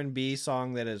R&B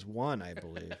song that has won, I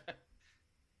believe.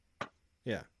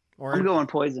 Yeah. Or I'm going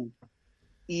Poison.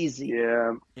 Easy.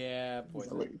 Yeah, Yeah,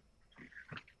 Poison.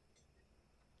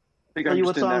 I think Tell I'm you just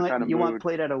what in song that kind of you mood. want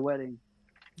played at a wedding.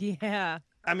 Yeah.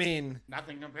 I mean,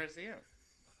 Nothing compares to you.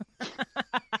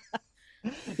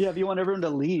 Yeah, if you want everyone to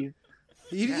leave.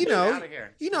 you Get know, outta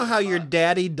here. you know how your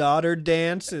daddy-daughter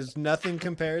dance is Nothing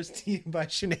Compares to You by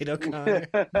Sinead O'Connor.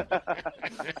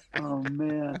 Oh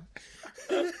man.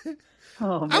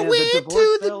 Oh man. I the went divorce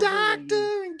to the bells are doctor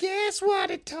ringing. and guess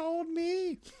what it told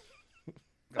me?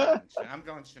 I'm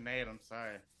going Sinead. I'm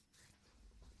sorry.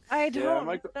 I don't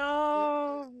Michael-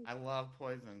 know. I love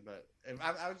Poison, but if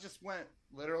I just went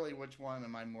literally which one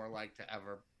am I more like to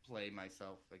ever play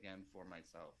myself again for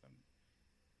myself, and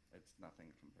it's Nothing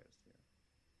compares to you.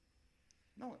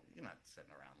 No, you're not sitting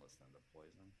around listening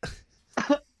to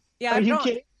Poison. Yeah, Are I you don't.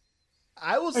 kidding?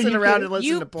 I will Are sit you around kidding? and listen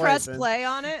You to press Poison. play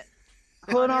on it.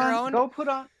 Put on your on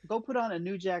own? go put on a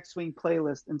New Jack Swing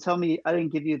playlist and tell me I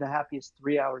didn't give you the happiest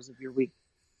 3 hours of your week.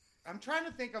 I'm trying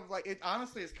to think of like it.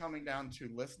 Honestly, is coming down to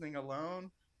listening alone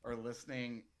or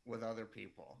listening with other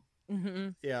people. Mm-hmm.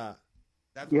 Yeah.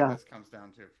 That's what this comes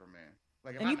down to for me.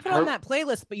 Like, if And you I'm put on that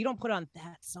playlist, but you don't put on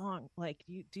that song. Like,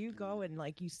 you go and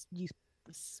like you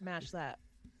smash that?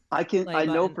 I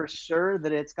know button. for sure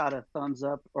that it's got a thumbs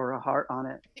up or a heart on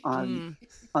it on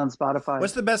Spotify.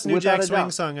 What's the best New Without Jack a Swing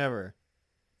doubt. song ever?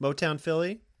 Motown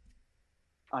Philly?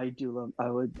 I do love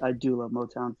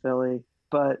Motown Philly,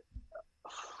 but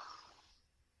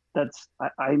that's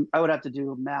I would have to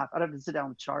do math. I'd have to sit down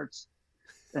with charts,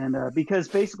 and because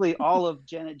basically all of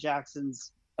Janet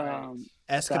Jackson's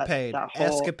Escapade. that whole,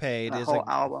 Escapade that is whole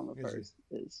a- album of hers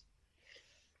is.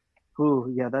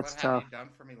 Ooh, yeah, that's what tough. have you done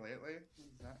for me lately?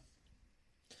 Is that...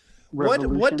 What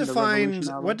Revolution, the defines Revolution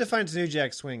album. what defines New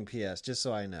Jack Swing? P.S. Just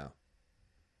so I know,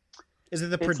 is it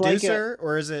the It's like producer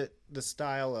or is it the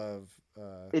style of?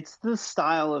 It's the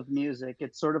style of music.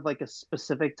 It's sort of like a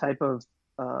specific type of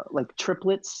like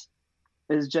triplets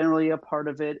is generally a part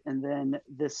of it, and then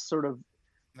this sort of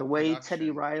the way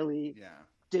Teddy Riley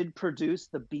did produce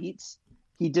the beats.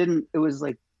 He didn't. It was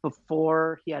like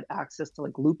before he had access to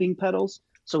like looping pedals,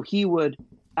 so he would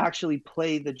actually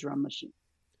play the drum machine,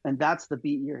 and that's the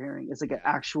beat you're hearing. It's like an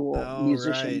actual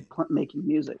musician making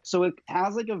music. So it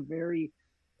has like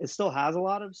it still has a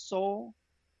lot of soul.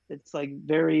 It's like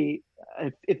very,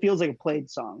 it feels like a played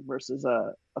song versus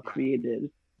a created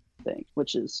thing,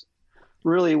 which is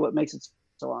really what makes it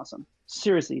so awesome.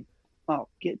 Seriously,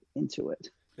 get into it.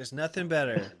 There's nothing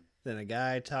better than a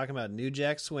guy talking about New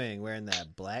Jack Swing wearing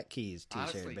that Black Keys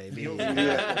t-shirt, baby.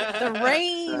 The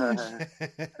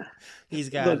range. He's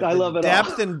got Look, the I love it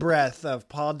depth all. and breadth of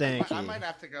Paul Danke. I might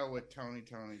have to go with Tony.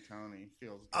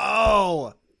 Feels good.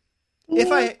 Oh, if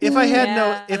I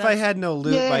had no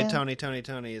loot by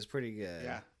Tony is pretty good.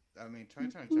 Yeah, I mean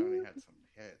Tony had some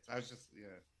hits. I was just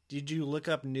Did you look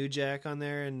up New Jack on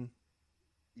there and?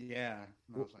 Yeah.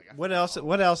 I was like, What else?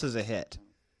 What else is a hit?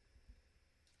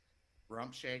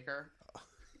 Rump Shaker.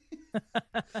 My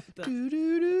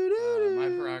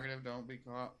prerogative. Don't be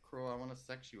cruel. I want to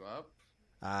sex you up.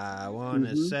 I want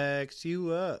to sex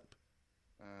you up.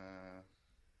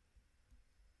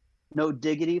 No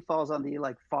Diggity falls on the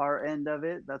like far end of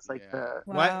it. That's like the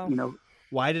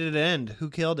Why did it end? Who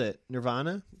killed it?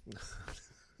 Nirvana?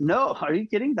 No, are you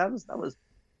kidding? That was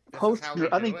post. How We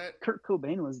I Do think It? Kurt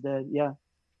Cobain was dead. Yeah.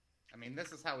 I mean,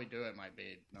 This Is How We Do It might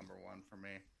be number one for me.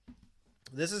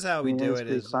 This is how we do it.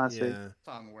 Is classic. yeah.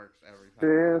 Song works every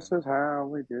time. This is how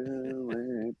we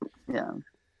do it. Yeah.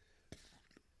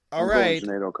 All right.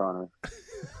 Sinead O'Connor.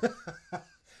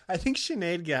 I think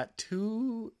Sinead got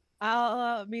two.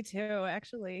 Me too,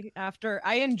 actually. After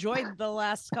I enjoyed the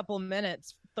last couple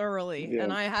minutes thoroughly,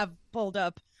 and I have pulled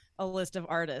up a list of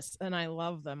artists, and I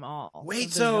love them all.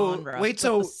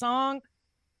 The song.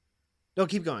 No,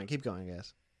 keep going, I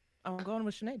guess. I'm going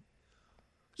with Sinead.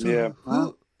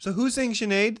 So who's saying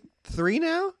Sinead? 3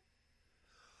 now?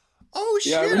 Oh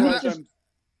shit!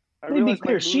 Let me be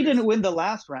clear. She didn't win the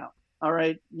last round. All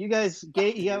right, you guys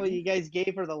gave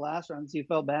her the last round, so you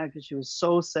felt bad because she was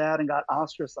so sad and got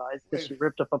ostracized because she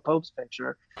ripped up a Pope's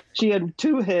picture. She had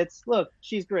 2 hits. Look,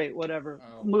 she's great. Whatever.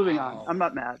 Moving on. I'm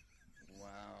not mad.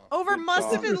 Over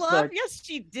Must Have Been Love. Respect. Yes,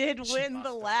 she did win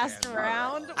the last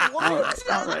round. All What?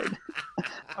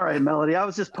 All right, Melody. I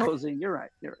was just posing. You're right.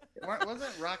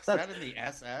 Wasn't Roxette in the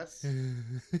SS?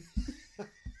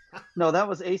 No, that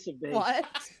was Ace of Base. What?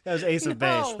 That was Ace of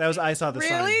Base. That was I Saw the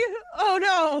Sign. Really? Oh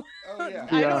no. Oh yeah.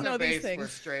 I don't know Base these things. were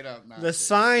straight up Nazis. The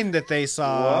sign that they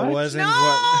saw What? wasn't No.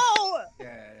 what.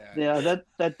 Yeah,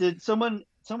 that did. Someone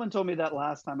told me that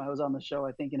last time I was on the show,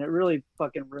 I think, and it really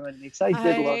fucking ruined me because I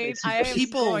did love Ace of Base.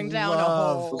 People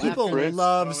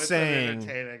love saying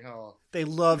they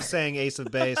love saying Ace of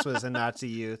Base was a Nazi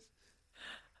youth.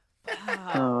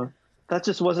 That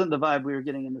just wasn't the vibe we were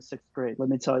getting in the 6th grade. Let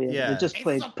me tell you, Yeah. it just Ace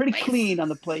played of pretty Base. clean on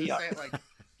the play You yard.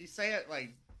 say it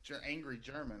like angry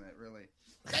German. It really.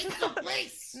 Ace of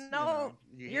Base. No,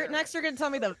 You're next. You're gonna tell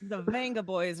me the Vanga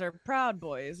Boys or Proud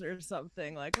Boys or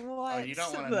something like what? Oh, you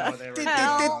don't want to know they were.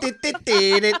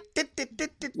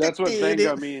 That's what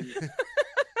Vanga means.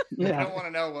 You don't want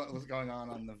to know what was going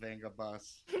on the Vanga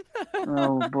bus.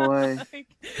 Oh boy.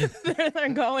 They're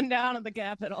going down at the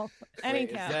Capitol. Any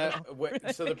Wait, Capitol.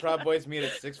 So the Proud Boys meet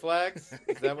at Six Flags?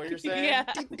 Is that what you're saying? Yeah.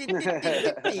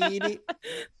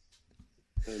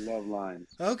 They love lines.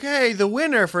 Okay, the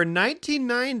winner for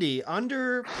 1990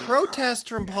 under protest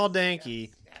from Paul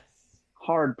Danke.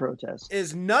 Hard protest.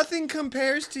 Is Nothing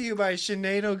Compares to You by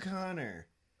Sinead O'Connor.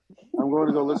 I'm going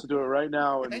to go listen to it right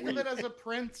now. And Think of it as a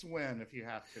Prince win if you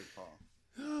have to, Paul.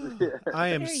 I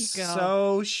am There you go.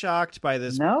 so shocked by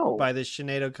this No. by this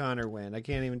Sinead O'Connor win. I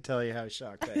can't even tell you how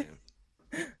shocked I am.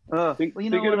 Think well, you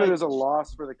know of what, it as a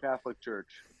loss for the Catholic Church,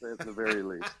 at the very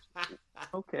least.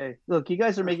 Okay. Look, you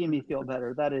guys are making me feel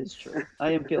better. That is true.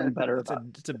 I am feeling better about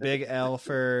it. It's a big L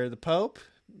for the Pope.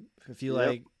 If you Yep.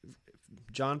 like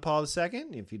John Paul II,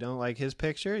 if you don't like his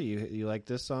picture, you like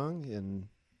this song, and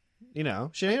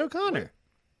Sinead O'Connor.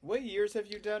 What years have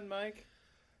you done, Mike?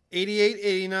 88,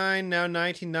 89, now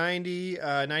 1990,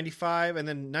 95, and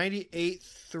then 98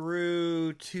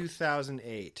 through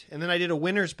 2008. And then I did a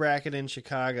winner's bracket in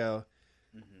Chicago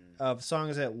of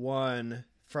songs that won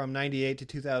from 98 to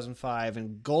 2005,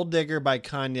 and Gold Digger by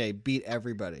Kanye beat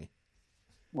everybody.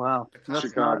 Wow.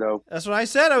 Chicago. That's what I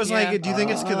said. I was like, do you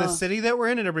think it's because of the city that we're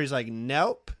in? And everybody's like,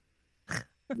 nope.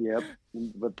 Yep.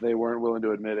 But they weren't willing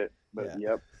to admit it. But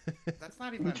yep. That's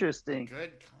not even Interesting. a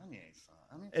good Kanye song.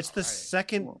 I mean, It's the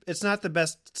second. It's not the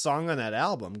best song on that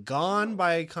album. Gone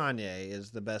by Kanye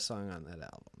is the best song on that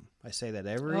album. I say that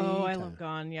every Oh, I time. love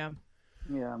Gone. Yeah.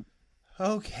 Yeah.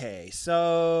 Okay,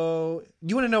 so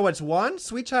you want to know what's won?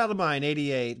 Sweet Child of Mine,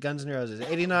 88, Guns N' Roses.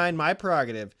 89, My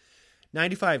Prerogative.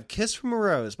 95, Kiss from a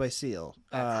Rose by Seal.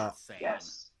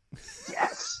 Yes.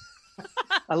 Yes.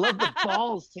 I love the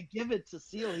balls to give it to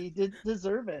Seal. He did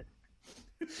deserve it.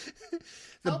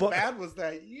 How bad was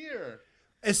that year?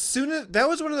 As soon as that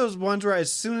was one of those ones where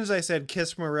as soon as I said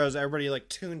Kiss from a Rose, everybody like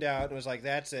tuned out and was like,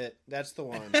 that's it. That's the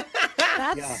one.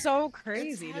 That's so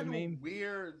crazy It's to had me.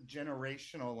 Weird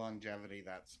generational longevity.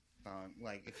 That's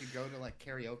like if you go to like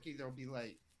karaoke, there'll be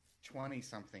like 20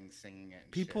 somethings singing it.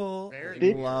 And People shit. Very It,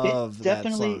 weird. love it that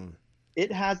definitely song.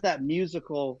 it has that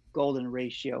musical golden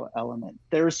ratio element.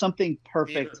 There is something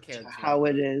perfect Theater to kids, how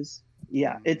it is.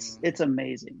 Yeah, it's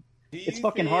amazing. Do It's you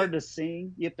fucking think- hard to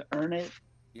sing. You have to earn it.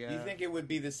 Do you think it would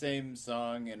be the same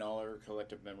song in all our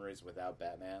collective memories without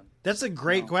Batman? That's a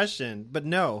great question, but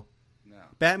no. No.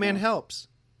 Batman helps.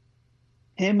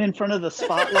 Him in front of the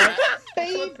spotlight.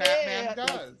 That's what Batman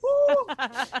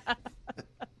does.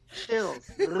 Chills.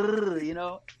 You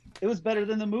know, it was better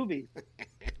than the movie.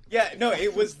 Yeah, no,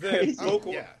 it was the Crazy.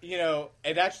 vocal. Yeah. You know,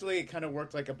 it actually kind of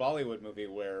worked like a Bollywood movie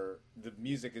where the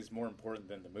music is more important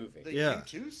than the movie. The Yeah.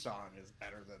 U2 song is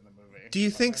better than the movie. Do you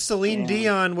think Celine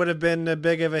Dion would have been a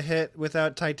big of a hit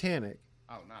without Titanic?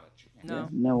 Oh, not a chance. No.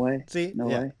 No way. See? No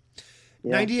Yeah. way.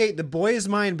 Yeah. 98, The Boy Is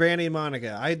Mine, Brandy and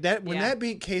Monica. When Yeah. that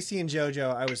beat Casey and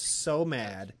JoJo, I was so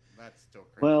mad. That's still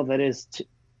crazy. Well,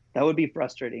 that would be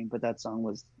frustrating, but that song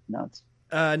was nuts.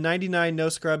 99, No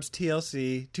Scrubs,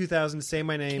 TLC. 2000, Say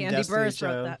My Name, Candy Destiny Burst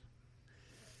Child. wrote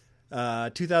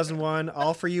that. 2001,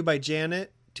 All For You by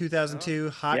Janet. 2002,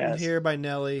 Hot in Yes. Here by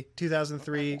Nelly.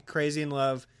 2003, Crazy in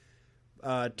Love.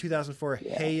 2004,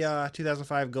 Hey Ya.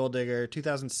 2005, Gold Digger.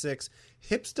 2006,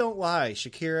 Hips Don't Lie,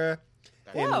 Shakira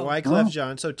and Whoa. Wyclef Oh.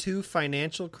 Jean. So 2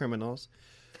 financial criminals.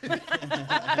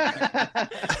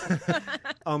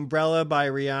 Umbrella by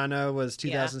Rihanna was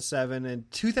 2007, and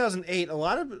 2008. A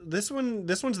lot of this one's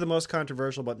the most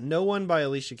controversial, but No One by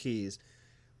Alicia Keys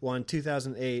won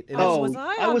 2008. And Oh, Was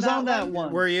I was on that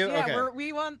one. were you? Yeah, Okay.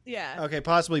 we want. Yeah. Okay,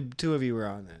 possibly 2 of you were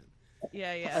on that.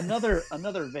 Yeah. Yeah. Another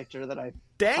victor that I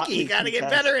Danky, hotly you got to get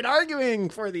contest. better at arguing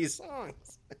for these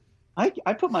songs. I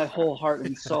put my whole heart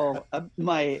and soul in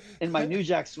my New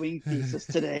Jack Swing thesis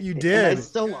today. You and did. I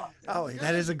still lost. Oh,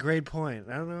 that is a great point.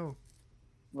 I don't know.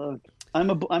 Look, I'm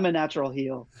a natural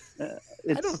heel. I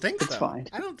It's, don't think it's so. fine.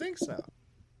 I don't think so. Well,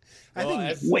 I think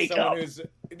as Wake someone up. who's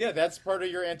that's part of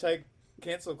your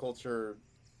anti-cancel culture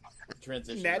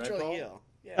transition. natural right, Paul? heel.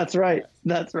 Yeah. That's right.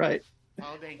 That's right.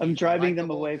 Oh, dang, I'm he's driving them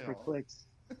likable away hill. for clicks.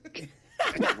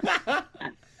 The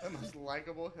most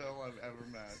likable hill I've ever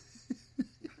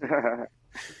met.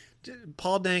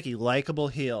 Paul Danke, Likeable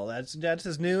Heel. That's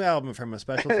his new album from A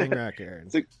Special Thing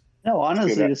Records. No,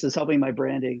 honestly, good. this is helping my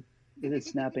branding. It is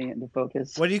snapping it into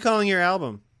focus. What are you calling your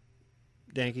album,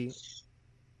 Danke?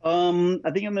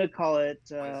 I think I'm gonna call it.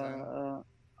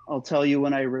 I'll tell you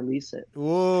when I release it.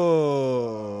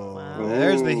 Whoa! Wow.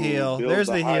 There's the heel. Build There's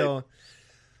the the hype. heel.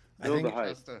 Build the hype.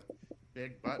 Just a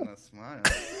big button of smile.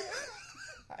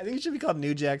 I think it should be called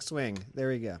New Jack Swing. There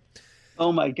we go.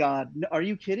 Oh my God! No, are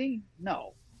you kidding?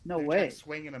 No New way. Jack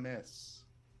Swing and a miss.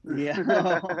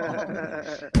 Yeah.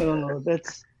 Oh,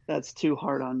 that's too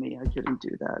hard on me. I couldn't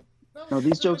do that. No,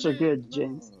 these jokes are good,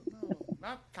 James. No,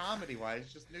 not comedy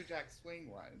wise, just New Jack Swing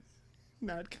wise.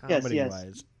 Not Yes, comedy yes.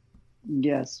 wise.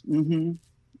 Yes. Mm-hmm.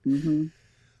 Mm-hmm.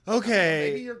 Okay.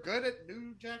 Maybe you're good at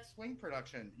New Jack Swing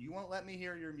production. You won't let me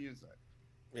hear your music.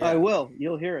 I will.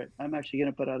 You'll hear it. I'm actually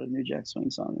gonna put out a New Jack Swing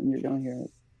song, and you're gonna hear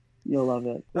it. You'll love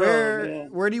it. Where Oh, yeah.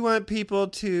 where do you want people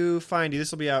to find you?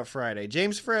 This will be out Friday.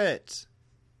 James Fritz.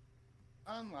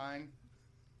 Online.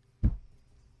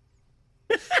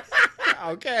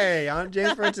 Okay,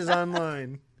 James Fritz is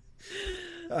online.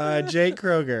 Jake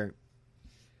Kroger.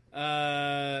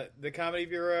 The Comedy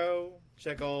Bureau.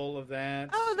 Check all of that.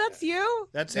 Oh, that's you?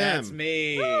 That's That's him.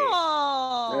 me.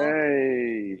 Oh.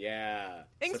 Hey. Yeah.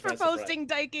 Thanks Surprise, for posting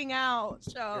Dyking Out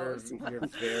shows. You're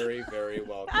very, very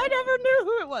welcome. I never knew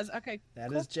who it was. Okay.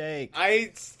 That is Jake.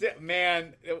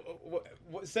 Man,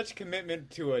 such commitment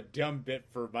to a dumb bit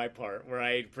for my part, where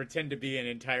I pretend to be an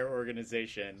entire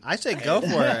organization. I say go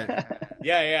for it.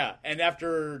 Yeah. And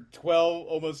after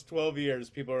almost 12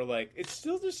 years, people are like, "It's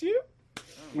still just you."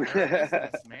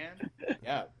 Man.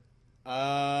 Yeah.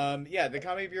 The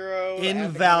Comedy Bureau.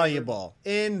 Invaluable.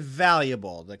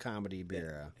 The Comedy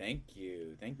Bureau. Thank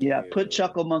you. Yeah, put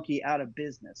Chuckle Monkey out of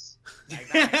business.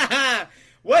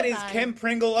 What is Ken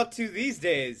Pringle up to these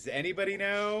days? Anybody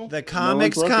know? The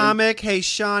comics comic. Hey,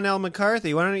 Sean L.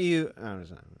 McCarthy, why don't you... Oh, I'm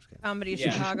just kidding.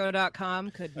 ComedyChicago.com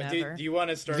could never. Do you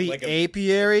want to start the like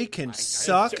apiary can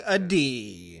suck a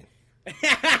D.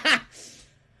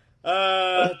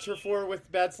 Turf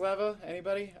with Bad Slava?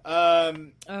 Anybody?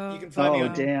 You can find me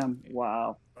on... damn.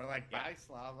 Wow. Or like, bye,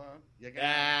 Slava. You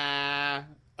got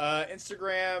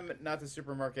Instagram, Not the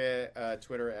Supermarket,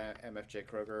 Twitter at MFJ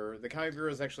Kroger. The Comedy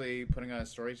Bureau is actually putting on a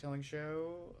storytelling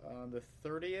show on the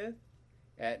 30th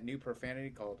at New Profanity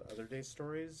called Other Day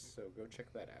Stories, so go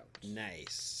check that out.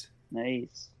 Nice.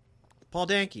 Paul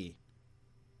Danke.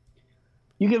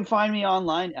 You can find me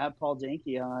online at Paul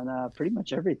Danke on pretty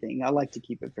much everything. I like to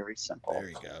keep it very simple. There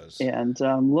he goes. And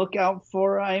look out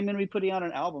for, I'm going to be putting out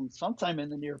an album sometime in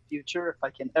the near future if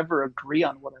I can ever agree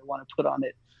on what I want to put on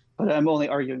it. But I'm only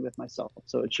arguing with myself,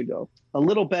 so it should go a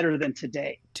little better than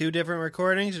today. 2 different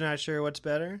recordings? You're not sure what's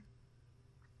better?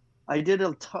 I did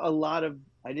a lot of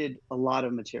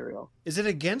material. Is it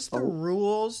against the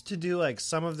rules to do like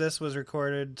some of this was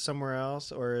recorded somewhere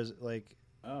else, or is it like...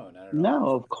 Oh, not at all. No,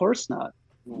 of course not.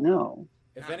 No.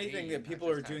 If anything, that people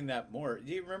are doing that more.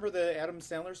 Do you remember the Adam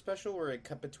Sandler special where it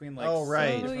cut between like? Oh,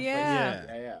 right. Different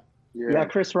Yeah. Yeah,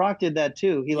 Chris Rock did that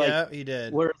too. He he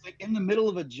did. Where like in the middle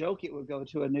of a joke, it would go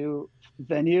to a new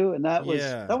venue, and that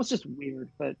was just weird.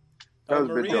 But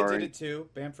Maria did it too.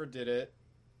 Bamford did it.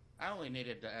 I only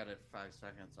needed to edit 5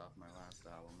 seconds off my last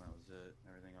album. That was it.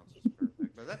 Everything else was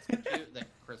perfect. But that's cute that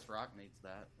Chris Rock needs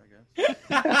that, I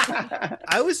guess.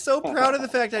 I was so proud of the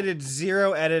fact I did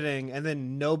 0 editing, and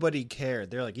then nobody cared.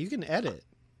 They're like, "You can edit."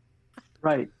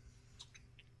 Right.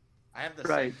 I have the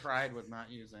same pride with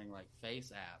not using like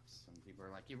face apps, and people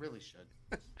are like, "You really should."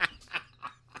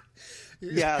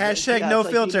 Hashtag no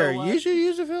filter. You should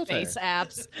use a filter. Face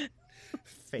apps.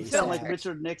 You sound like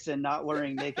Richard Nixon not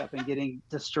wearing makeup and getting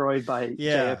destroyed by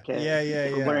Yeah. JFK.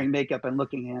 Yeah. Wearing makeup and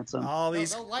looking handsome. All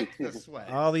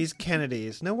these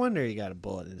Kennedys. No wonder he got a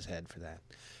bullet in his head for that.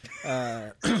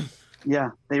 Yeah,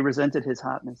 they resented his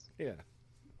hotness. Yeah.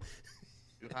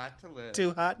 Too hot to live.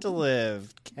 Too hot to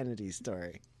live. Kennedy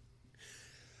story.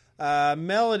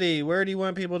 Melody, where do you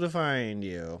want people to find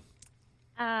you?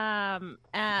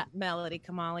 At Melody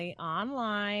Kamali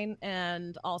online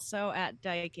and also at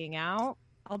Dyking Out.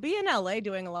 I'll be in LA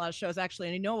doing a lot of shows actually,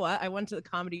 and you know what? I went to the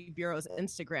Comedy Bureau's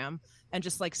Instagram and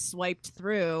just like swiped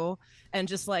through, and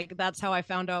just like that's how I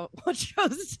found out what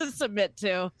shows to submit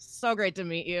to. So great to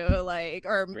meet you,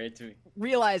 Great to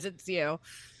realize it's you.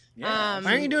 Yeah.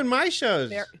 Why aren't you doing my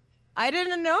shows? I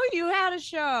didn't know you had a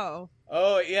show.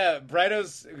 Oh yeah,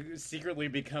 Brido's secretly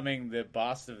becoming the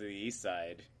boss of the East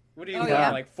Side. What are you doing?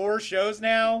 Yeah. Like 4 shows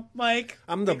now, Mike?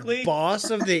 I'm the boss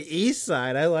of the East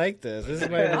Side. I like this. This is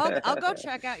my... I'll go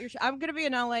check out your show. I'm going to be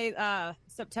in LA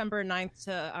September 9th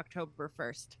to October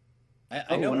 1st.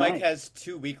 I know Mike has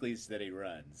 2 weeklies that he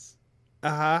runs.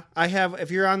 I have.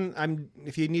 If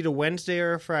you need a Wednesday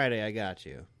or a Friday, I got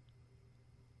you.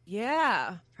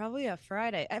 Yeah, probably a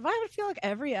Friday. I would feel like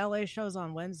every LA show's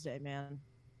on Wednesday, man.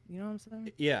 You know what I'm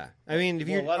saying? Yeah. I mean, if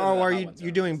you're... Well, are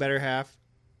you doing Better Half?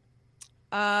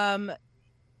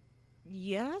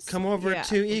 Yes. Come over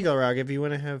to Eagle Rock if you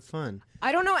want to have fun.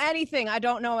 I don't know anything. I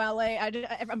don't know LA.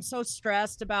 I'm so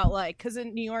stressed about because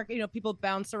in New York, people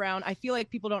bounce around. I feel like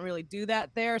people don't really do that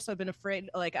there. So I've been afraid.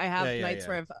 Like I have nights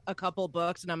where I have a couple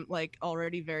books and I'm like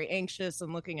already very anxious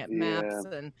and looking at maps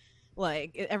and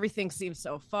everything seems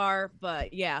so far.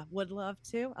 But yeah, would love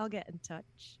to. I'll get in touch.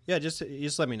 Yeah, just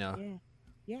let me know.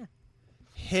 Yeah.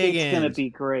 Higgins, it's gonna be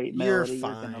great. Melody. You're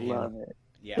fine. You're gonna love it.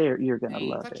 Yeah, you're gonna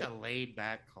love such it. a laid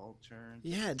back culture.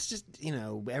 Yeah, it's just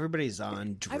everybody's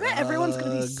on drugs. I bet everyone's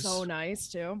gonna be so nice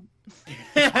too.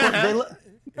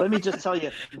 Let me just tell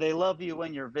you, they love you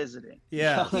when you're visiting.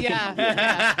 Yeah.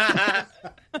 Yeah.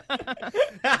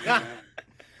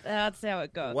 That's how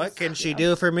it goes. What can she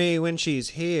do for me when she's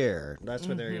here? That's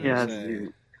what they're gonna say.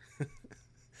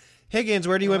 Higgins,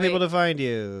 where do you want people to find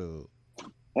you?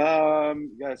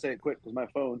 Gotta say it quick because my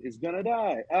phone is gonna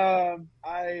die.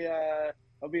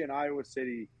 I'll be in Iowa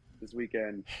City this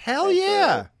weekend. Hell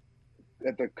yeah!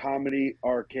 At the Comedy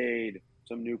Arcade,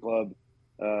 some new club.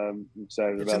 I'm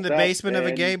excited about that. It's in the basement of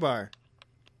a gay bar.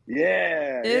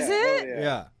 Yeah. Is it?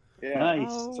 Yeah. Yeah.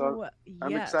 Nice. So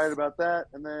I'm yes. excited about that.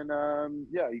 And then,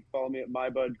 you can follow me at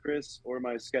MyBudChris or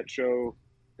my sketch show,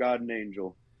 God and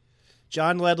Angel.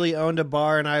 John Ledley owned a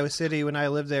bar in Iowa City when I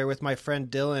lived there with my friend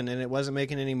Dylan, and it wasn't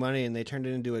making any money, and they turned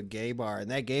it into a gay bar.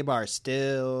 And that gay bar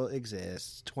still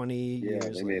exists 20 years they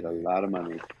later. made a lot of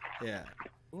money. Yeah.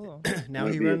 Now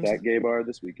he be runs at that gay bar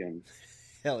this weekend.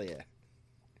 Hell yeah.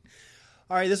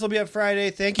 All right, this will be up Friday.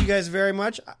 Thank you guys very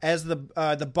much. As the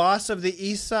boss of the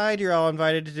East Side, you're all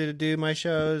invited to do my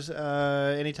shows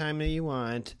anytime that you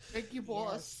want. Thank you,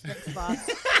 boss. Thanks, boss.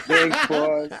 Thanks,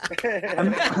 boss.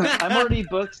 I'm already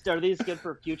booked. Are these good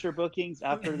for future bookings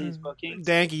after these bookings?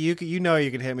 Danky, you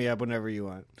can hit me up whenever you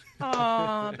want.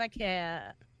 Oh, that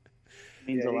cat.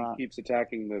 Means a lot. He keeps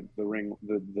attacking the ring.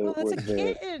 Oh, that's a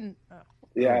kitten. Oh.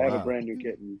 Yeah, I have wow. a brand new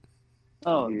kitten.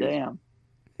 Oh, damn.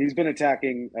 He's been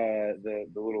attacking the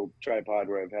little tripod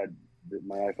where I've had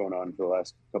my iPhone on for the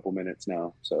last couple minutes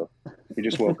now. So he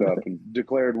just woke up and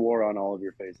declared war on all of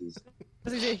your faces.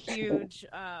 He's a huge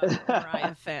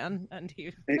Mariah fan, and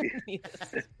he's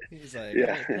like,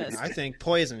 yeah. I think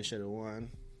Poison should have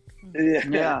won. Yeah.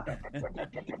 Yeah.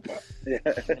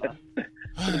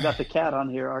 Should have got the cat on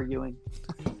here arguing.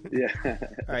 Yeah. All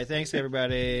right, thanks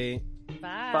everybody.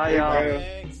 Bye. Bye, y'all.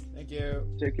 Thanks. Thank you.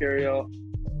 Take care, y'all.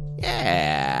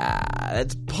 Yeah,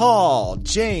 that's Paul,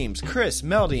 James, Chris,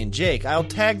 Melody, and Jake. I'll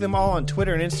tag them all on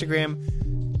Twitter and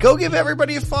Instagram. Go give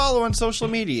everybody a follow on social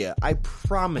media. I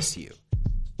promise you,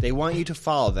 they want you to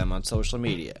follow them on social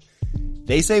media.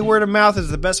 They say word of mouth is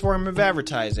the best form of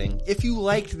advertising. If you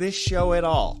liked this show at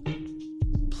all,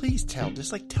 please tell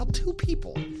 2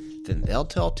 people. Then they'll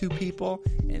tell 2 people,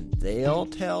 and they'll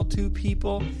tell 2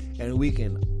 people, and we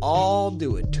can all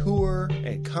do a tour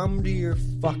and come to your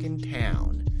fucking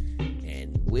town.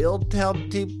 And we'll tell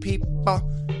 2 people.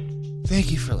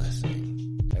 Thank you for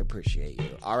listening. I appreciate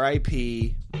you.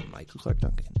 R.I.P. Michael Clark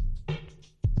Duncan.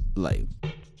 Love you.